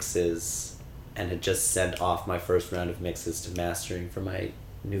mixes and had just sent off my first round of mixes to mastering for my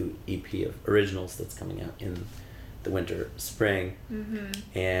new EP of originals that's coming out in the winter, spring.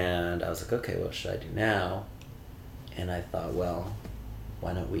 And I was like, okay, what should I do now? And I thought, well,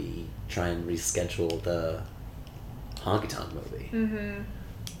 why don't we try and reschedule the Honky Tonk movie?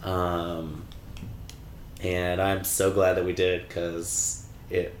 And I'm so glad that we did, because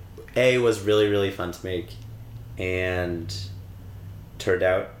it was really, really fun to make and turned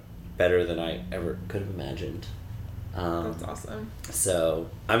out better than I ever could have imagined. That's awesome. So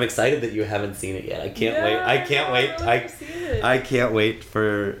I'm excited that you haven't seen it yet. I can't wait. I can't wait. I'd love to see it. I can't wait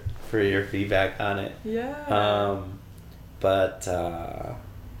for your feedback on it. Yeah. But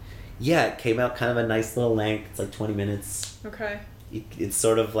yeah, it came out kind of a nice little length. It's like 20 minutes. Okay. It's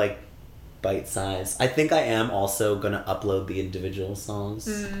sort of like bite size. I think I am also gonna upload the individual songs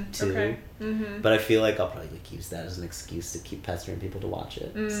too. Okay. Mm-hmm. But I feel like I'll probably like use that as an excuse to keep pestering people to watch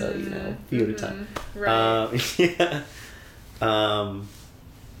it. So a few at a time. Right. Yeah.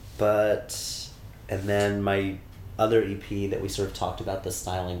 But and then my other EP that we sort of talked about the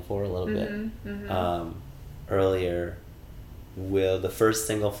styling for a little bit earlier. The first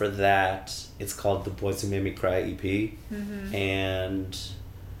single for that, it's called The Boys Who Made Me Cry EP, and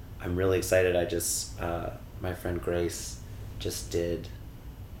I'm really excited. I just my friend Grace just did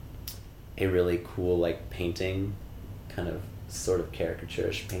a really cool like painting, kind of sort of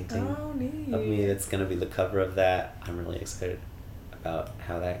caricaturish painting Oh, neat. of me. That's gonna be the cover of that. I'm really excited about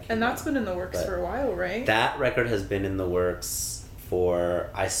how that came And that's out. been in the works But for a while, right? That record has been in the works for,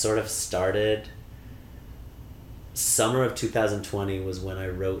 I sort of started, summer of 2020 was when I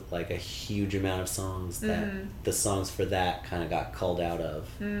wrote like a huge amount of songs that the songs for that kind of got culled out of.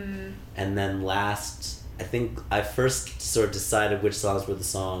 And then I think I first sort of decided which songs were the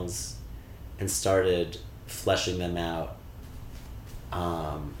songs and started fleshing them out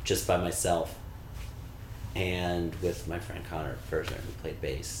just by myself and with my friend Connor Fersner, who played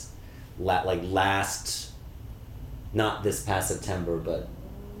bass. Not this past September, but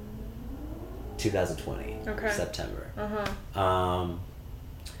 2020 September.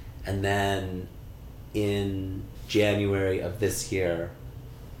 And then in January of this year,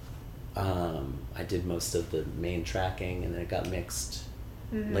 I did most of the main tracking, and then it got mixed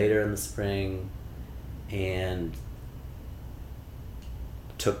later in the spring, and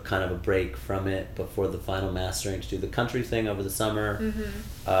took kind of a break from it before the final mastering to do the country thing over the summer.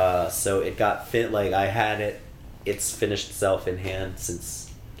 So it got I had it's finished itself in hand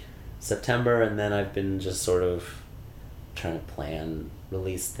since September, and then I've been just sort of trying to plan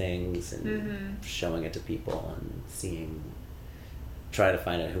release things and showing it to people and try to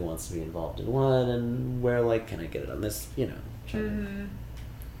find out who wants to be involved in what and where, like, can I get it on this,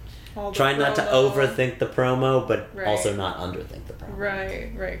 trying not to overthink the promo, but also not underthink the promo.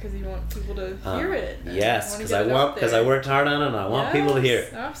 Right, because you want people to hear it. Yes, because I worked hard on it and I want people to hear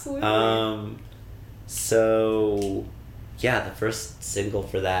it. Absolutely. So yeah, the first single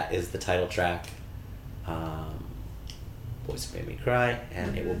for that is the title track, Boys Who Made Me Cry,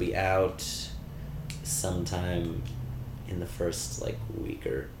 and it will be out sometime in the first week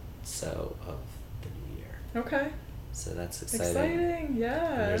or so of the new year. Okay. So that's exciting.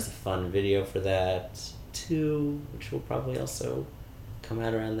 Yeah. And there's a fun video for that too, which will probably also come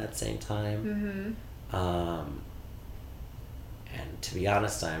out around that same time. And to be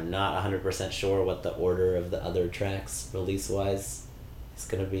honest, I'm not 100% sure what the order of the other tracks release-wise is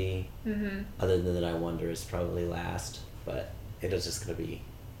going to be. Other than that, I Wonder is probably last, but it is just going to be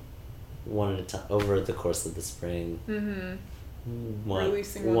one at a time over the course of the spring.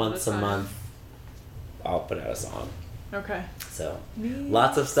 Releasing once a month, I'll put out a song. Okay. So, Neat.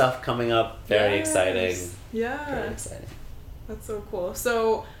 Lots of stuff coming up. Very exciting. Yeah. Very exciting. That's so cool.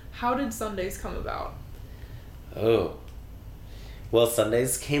 So, how did Sundays come about? Oh. Well,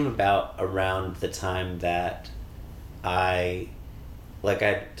 Sundays came about around the time that like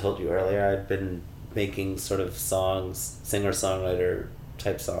I told you earlier, I'd been making sort of songs, singer-songwriter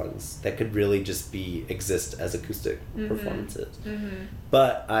type songs that could really just exist as acoustic performances.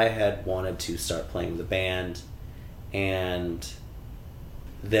 But I had wanted to start playing the band, and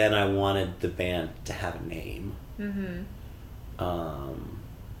then I wanted the band to have a name.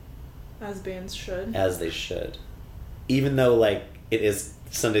 As bands should. As they should. Even though,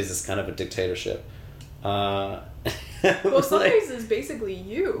 Sundays is kind of a dictatorship. Well, Sundays is basically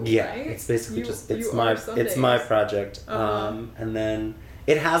you, yeah, right? It's basically it's my project. And then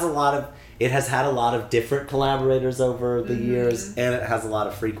it has had a lot of different collaborators over the years, and it has a lot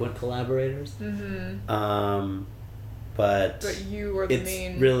of frequent collaborators. But you are the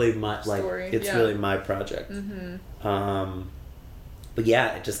main really my story. It's really my project. But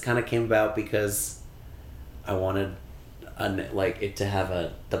yeah, it just kind of came about because I wanted it to have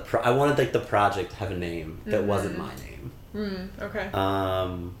I wanted the project to have a name that wasn't my name. Okay.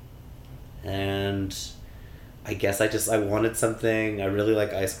 And I guess I wanted something. I really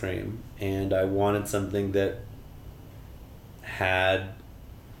like ice cream, and I wanted something that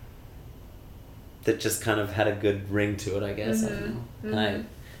just kind of had a good ring to it, I guess. I don't know. And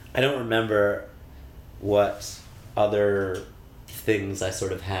I don't remember what other things I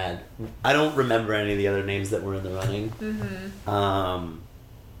sort of had. I don't remember any of the other names that were in the running.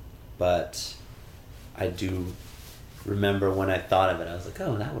 But I do remember when I thought of it, I was like,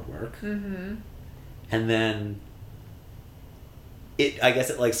 oh, that would work. And then I guess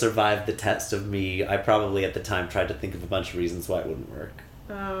it like survived the test of me. I probably at the time tried to think of a bunch of reasons why it wouldn't work.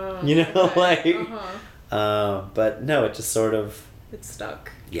 You know, okay. like, but no, it just sort of... It's stuck.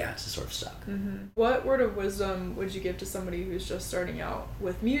 Yeah, it's just sort of stuck. What word of wisdom would you give to somebody who's just starting out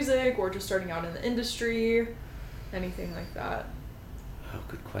with music or just starting out in the industry? Anything like that? Oh,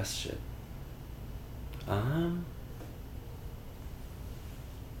 good question.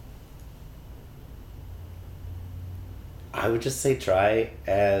 I would just say try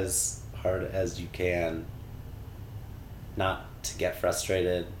as hard as you can not to get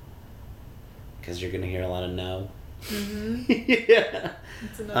frustrated, because you're going to hear a lot of no. Yeah.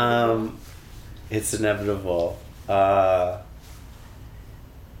 It's inevitable. It's inevitable.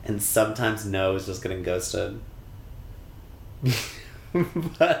 And sometimes no is just getting ghosted.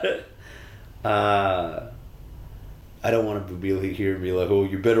 But I don't want to be here and be like, oh,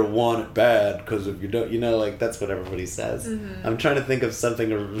 you better want it bad, because if you don't, you know, like, that's what everybody says. I'm trying to think of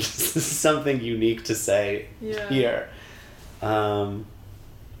something something unique to say here.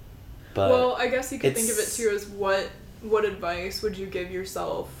 But well, I guess you could think of it too as what advice would you give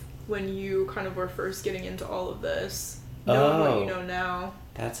yourself when you kind of were first getting into all of this, knowing what you know now?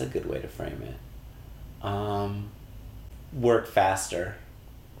 That's a good way to frame it. Work faster.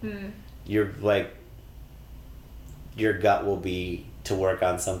 You're like, your gut will be to work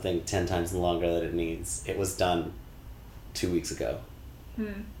on something 10 times longer than it needs. It was done 2 weeks ago.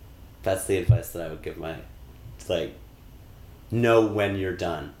 That's the advice that I would give like, know when you're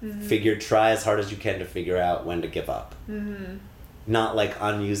done. Try as hard as you can to figure out when to give up. Not like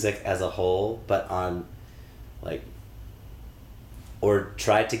on music as a whole, but on like, or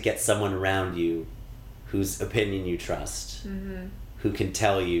try to get someone around you whose opinion you trust, who can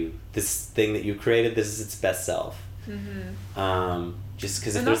tell you this thing that you created, this is its best self. Just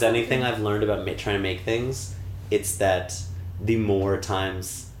because if there's anything I've learned about trying to make things, it's that the more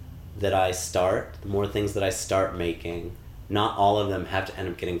times that I start, the more things that I start making, not all of them have to end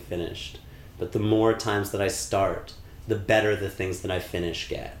up getting finished, but the more times that I start, the better the things that I finish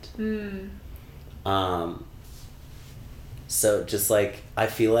get. So just like, I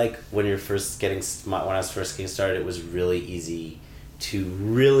feel like when I was first getting started, it was really easy to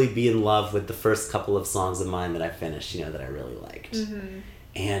really be in love with the first couple of songs of mine that I finished, you know, that I really liked.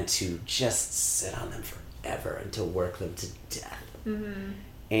 And to just sit on them forever and to work them to death.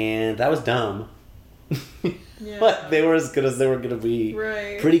 And that was dumb. But they were as good as they were going to be.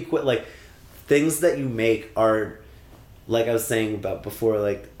 Pretty quick. Like, things that you make are, like I was saying about before,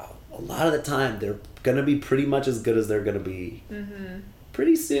 like, a lot of the time they're going to be pretty much as good as they're going to be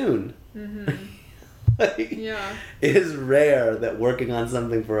pretty soon. Like, it is rare that working on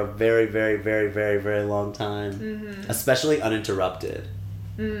something for a very, very, very, very, very long time, especially uninterrupted,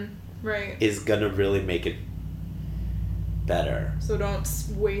 is going to really make it better. So don't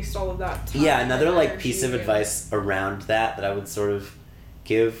waste all of that time. Yeah, another like piece of advice around that I would sort of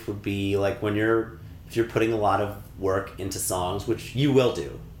give would be like, if you're putting a lot of work into songs, which you will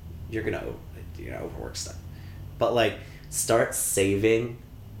do, you're gonna overwork stuff, but like, start saving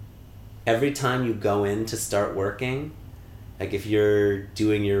every time you go in to start working. Like, if you are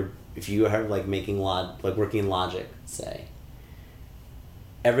like working in Logic, say,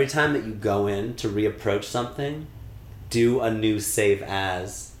 every time that you go in to reapproach something, do a new save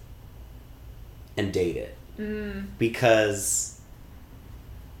as and date it. Because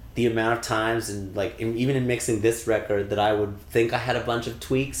the amount of times, and like, even in mixing this record, that I would think I had a bunch of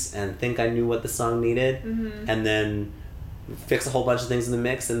tweaks and think I knew what the song needed, and then fix a whole bunch of things in the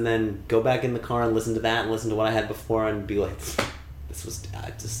mix, and then go back in the car and listen to that and listen to what I had before and be like,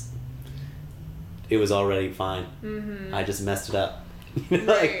 it was already fine. I just messed it up.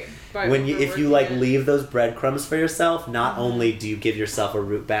 Like, if you like leave those breadcrumbs for yourself, not only do you give yourself a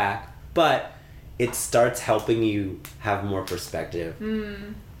route back, but it starts helping you have more perspective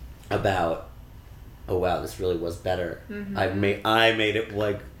about, oh wow, this really was better. I made it,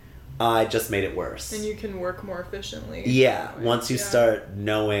 like, I just made it worse. And you can work more efficiently. Yeah, once you start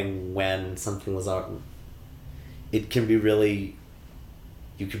knowing when something was on, it can be really,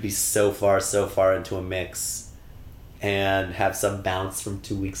 you could be so far into a mix and have some bounce from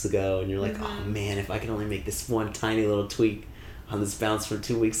 2 weeks ago, and you're like, oh man, if I could only make this one tiny little tweak on this bounce from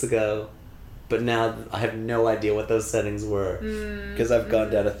 2 weeks ago. But now I have no idea what those settings were, because I've gone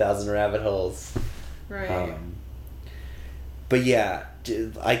down 1,000 rabbit holes. Right. But yeah,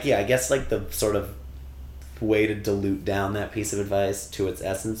 I guess like the sort of way to dilute down that piece of advice to its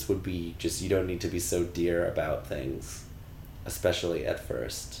essence would be just you don't need to be so dear about things, especially at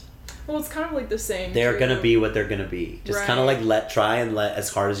first. Well, it's kind of like the saying. They're going to be what they're going to be. Just kind of like try and let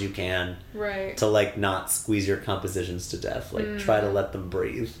as hard as you can. Right. To like not squeeze your compositions to death. Like try to let them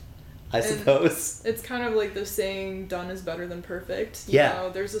breathe, I suppose. It's kind of like the saying, done is better than perfect. You Yeah. know,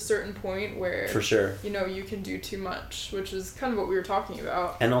 there's a certain point where... For sure. You know, you can do too much, which is kind of what we were talking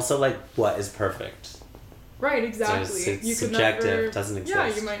about. And also, like, what is perfect? Right, exactly. So it's you subjective, could never, it doesn't exist.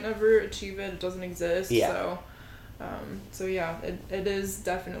 Yeah, you might never achieve it, it doesn't exist. Yeah. So yeah, it is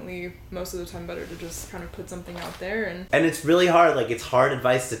definitely most of the time better to just kind of put something out there. And it's really hard, like, it's hard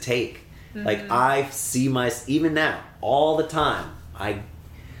advice to take. Like, I see even now, all the time,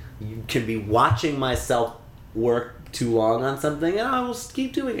 you can be watching myself work too long on something, and I will just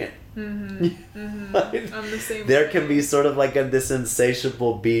keep doing it. Like, I'm the same there way. can be sort of like this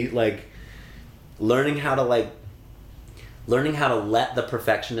insatiable beat, like learning how to let the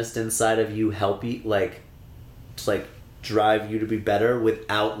perfectionist inside of you help you, like drive you to be better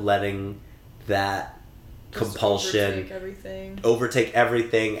without letting that Just compulsion overtake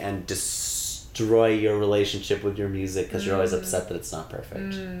everything and destroy your relationship with your music because you're always upset that it's not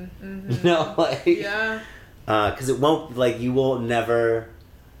perfect. You know, like, yeah, because it won't, like, you will never,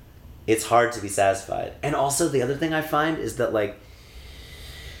 it's hard to be satisfied. And also the other thing I find is that, like,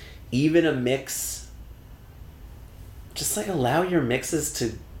 even a mix, just like allow your mixes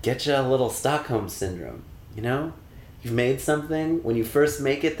to get you a little Stockholm syndrome, you know? You've made something, when you first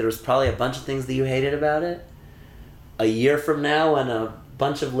make it, there was probably a bunch of things that you hated about it. A year from now, and a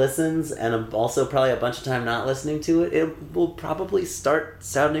bunch of listens, and also probably a bunch of time not listening to it, it will probably start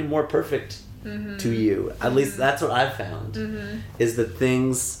sounding more perfect to you. At least that's what I've found, is that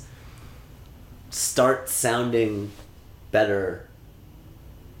things start sounding better.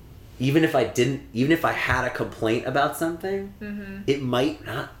 Even if I had a complaint about something, it might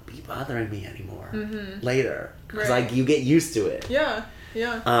not be bothering me anymore later. Because you get used to it. Yeah.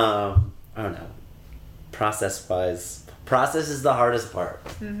 I don't know. Process is the hardest part.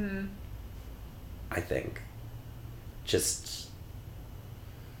 I think.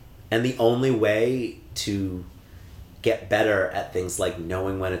 And the only way to get better at things like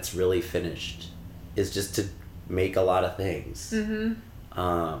knowing when it's really finished is just to make a lot of things.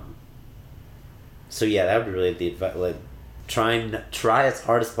 So yeah, that would be really the advice. Like, try as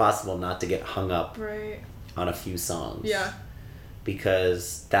hard as possible not to get hung up on a few songs. Yeah.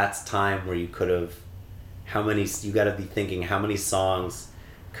 Because that's time where you could have, you got to be thinking, how many songs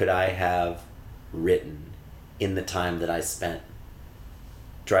could I have written in the time that I spent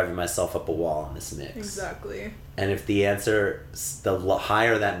driving myself up a wall on this mix? Exactly. And if the answer, the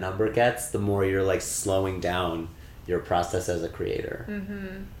higher that number gets, the more you're like slowing down your process as a creator.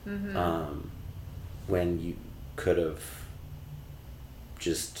 When you could have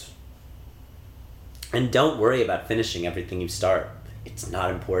just... And don't worry about finishing everything you start. It's not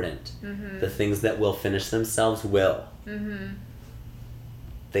important. The things that will finish themselves will.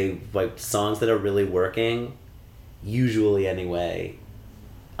 They, like, songs that are really working, usually anyway,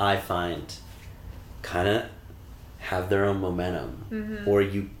 I find, kind of have their own momentum. Or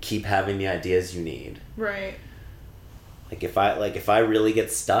you keep having the ideas you need. Right. Like, if I really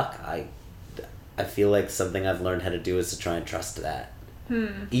get stuck, I feel like something I've learned how to do is to try and trust that.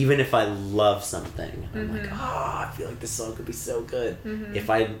 Even if I love something, I'm like, I feel like this song could be so good. If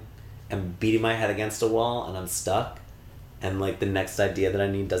I am beating my head against a wall and I'm stuck, and like the next idea that I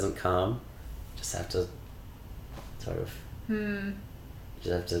need doesn't come, just have to sort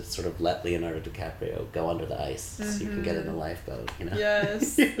of let Leonardo DiCaprio go under the ice so you can get in the lifeboat, you know?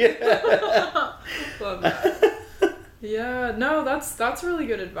 Yes. Love that. Yeah, no, that's really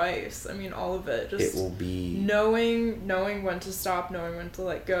good advice. I mean, all of it. Just it will be knowing when to stop, knowing when to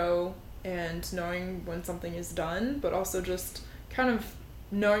let go, and knowing when something is done, but also just kind of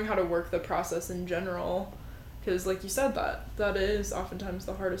knowing how to work the process in general. Because, like you said, that is oftentimes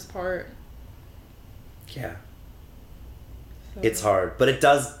the hardest part. Yeah. So. It's hard, but it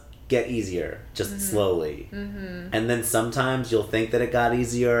does get easier, just slowly. And then sometimes you'll think that it got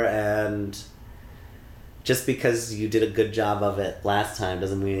easier, and just because you did a good job of it last time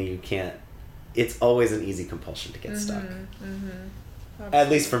doesn't mean you can't. It's always an easy compulsion to get stuck. At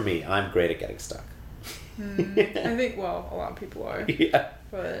least for me, I'm great at getting stuck. I think, well, a lot of people are. Yeah.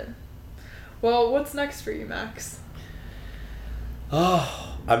 But, well, what's next for you, Max?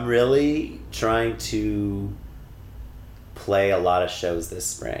 Oh, I'm really trying to play a lot of shows this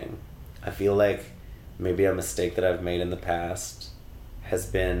spring. I feel like maybe a mistake that I've made in the past has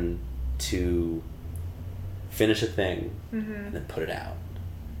been to finish a thing and then put it out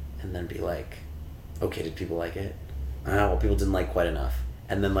and then be like, okay, did people like it? Oh, well, people didn't like quite enough.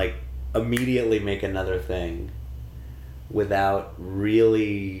 And then, like, immediately make another thing without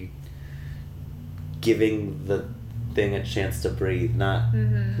really giving the thing a chance to breathe.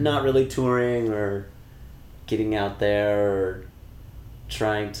 Not really touring or getting out there or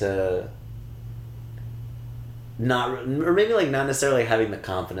trying to or maybe like not necessarily having the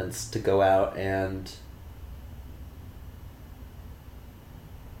confidence to go out and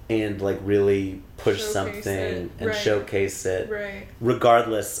like really push Showcase something and right. showcase it, Right.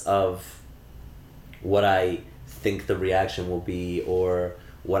 regardless of what I think the reaction will be or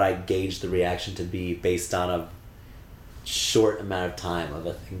what I gauge the reaction to be based on a short amount of time of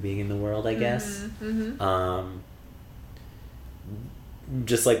a thing being in the world, I guess.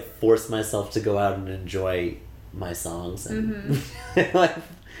 Just like force myself to go out and enjoy my songs and like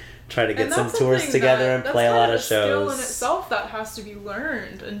try to get some tours together and play a lot of shows. That's skill in itself that has to be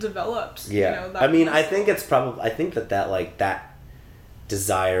learned and developed. Yeah, you know, I mean, I think it's probably. I think that like that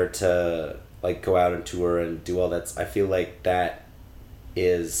desire to like go out and tour and do all that. I feel like that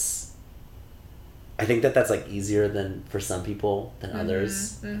is. I think that's like easier than for some people than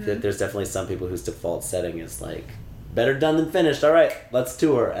others. I feel like there's definitely some people whose default setting is like better done than finished. All right, let's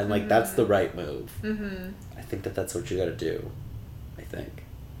tour, and like that's the right move. I think that's what you got to do. I think.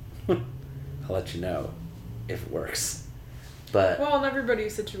 I'll let you know if it works. But well, and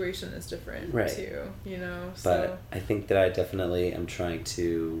everybody's situation is different right. too, you know. But I think that I definitely am trying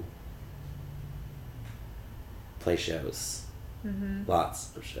to play shows,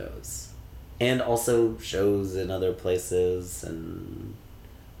 lots of shows, and also shows in other places, and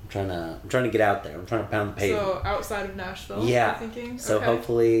I'm trying to get out there. I'm trying to pound the pavement. So outside of Nashville, yeah. you're thinking? So okay.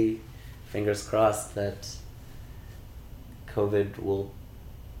 hopefully, fingers crossed that COVID will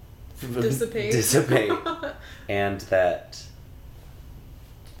dissipate and that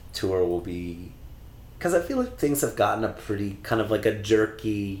tour will be, because I feel like things have gotten a pretty kind of like a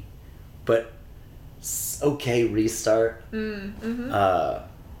jerky but okay restart.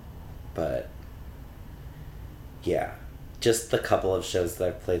 But yeah, just the couple of shows that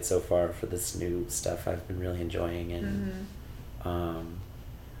I've played so far for this new stuff I've been really enjoying, and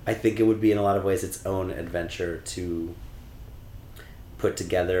I think it would be in a lot of ways its own adventure to put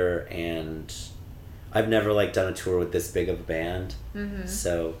together, and I've never like done a tour with this big of a band,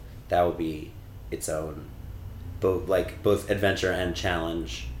 so that would be its own both adventure and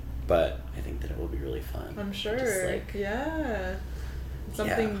challenge, but I think that it will be really fun. I'm sure. Just, like,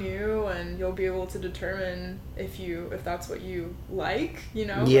 something new, and you'll be able to determine if that's what you like, you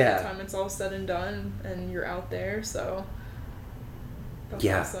know, by the time it's all said and done and you're out there. So that's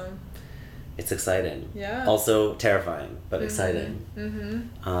awesome. It's exciting. Yeah. Also terrifying, but exciting.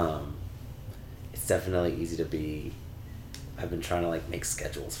 It's definitely easy to be. I've been trying to like make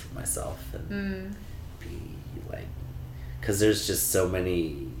schedules for myself and be like, because there's just so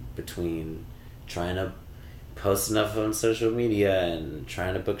many between trying to post enough on social media and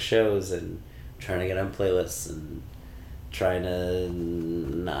trying to book shows and trying to get on playlists and trying to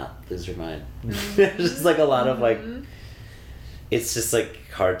not lose your mind. There's just like a lot of like. It's just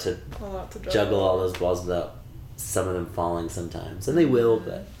like hard to juggle all those balls without some of them falling sometimes, and they will.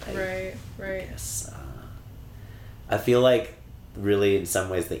 But right. Yes, I feel like really in some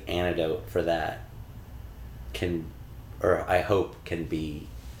ways the antidote for that I hope can be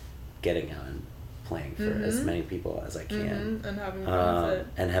getting out and playing for as many people as I can, and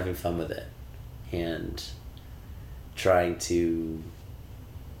having fun with it, and trying to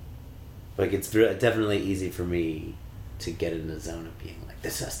like it's definitely easy for me to get in the zone of being like,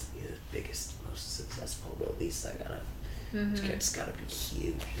 this has to be the biggest, most successful release. It's gotta be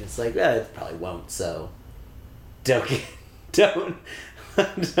huge. And it's like, it probably won't. So don't get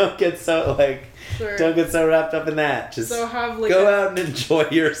so like, don't get so wrapped up in that. Just so have like go out and enjoy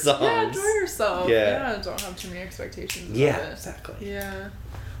your songs. Yeah, enjoy yourself. Yeah, don't have too many expectations. Yeah, about it. exactly. Yeah.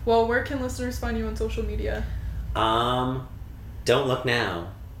 Well, where can listeners find you on social media? Don't look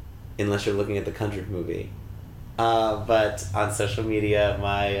now, unless you're looking at the country movie. But on social media,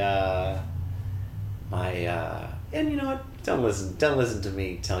 and you know what? Don't listen to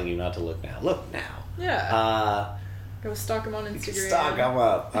me telling you not to look now. Look now. Yeah. Go stalk him on Instagram. Stalk him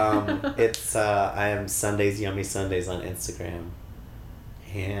up. It's I am Sundays Yummy Sundays on Instagram,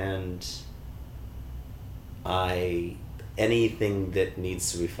 and anything that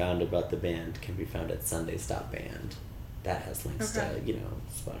needs to be found about the band can be found at Sundays.band. That has links to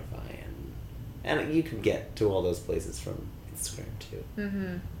Spotify and you can get to all those places from Instagram too.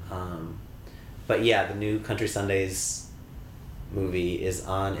 But yeah, the new Country Sundays movie is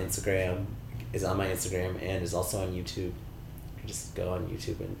on my Instagram, and is also on YouTube. You can just go on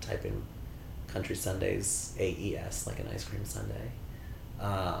YouTube and type in Country Sundays, AES, like an ice cream sundae.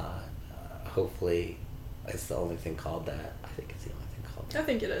 Hopefully, it's the only thing called that. I think it's the only thing called that. I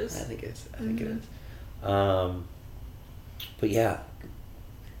think it is. I think it is. But yeah,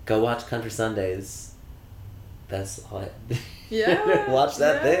 go watch Country Sundays. That's all Yeah. watch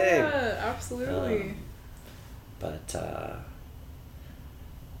that thing. Yeah, absolutely.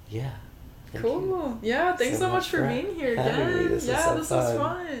 Yeah. Thank Cool. you. Yeah, thanks so much for being here again. This was so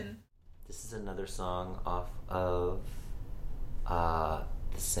fun. This is another song off of the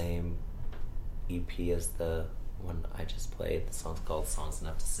same EP as the one I just played. The song's called Songs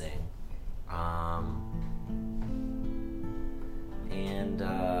Enough to Sing. And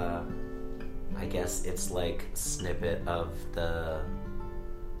I guess it's like a snippet of the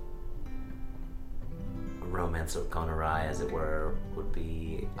Romance Gone Awry, as it were, would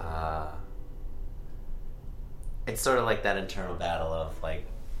be it's sort of like that internal battle of like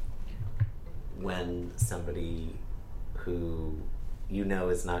when somebody who you know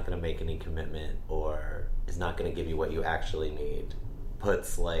is not going to make any commitment or is not going to give you what you actually need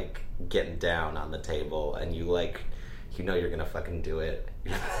puts like getting down on the table, and you like, you know, you're going to fucking do it.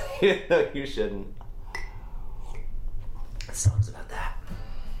 You know you shouldn't. The song's about that.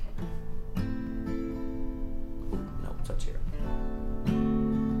 Ooh, no, touch here.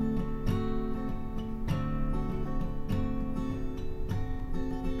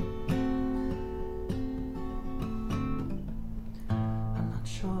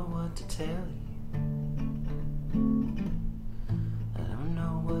 To tell you, I don't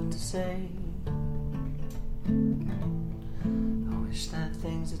know what to say. I wish that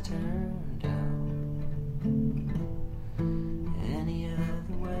things had turned out any other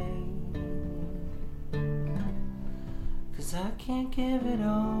way, 'cause I can't give it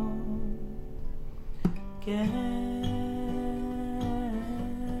all again.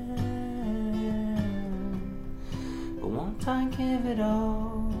 But won't I give it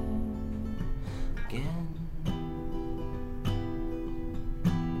all again?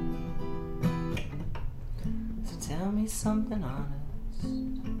 So tell me something honest,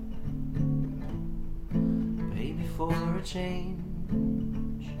 baby, for a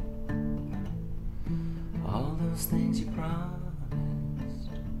change. All those things you promised,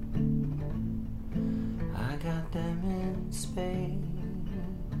 I got them in space,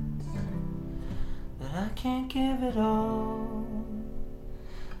 but I can't give it all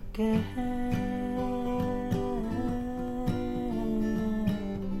again.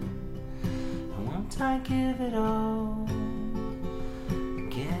 I give it all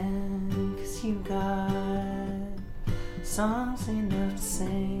again, 'cause you got songs enough to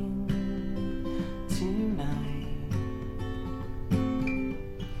sing tonight.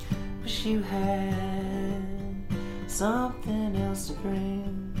 Wish you had something else to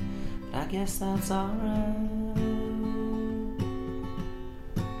bring, but I guess that's alright.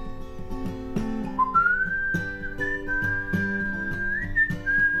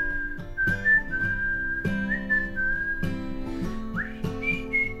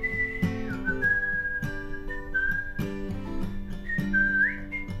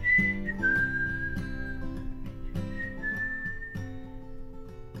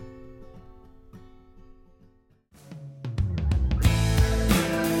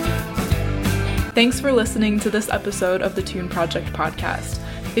 Thanks for listening to this episode of the Tune Project podcast.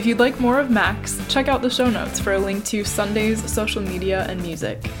 If you'd like more of Max, check out the show notes for a link to Sunday's social media and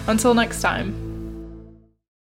music. Until next time.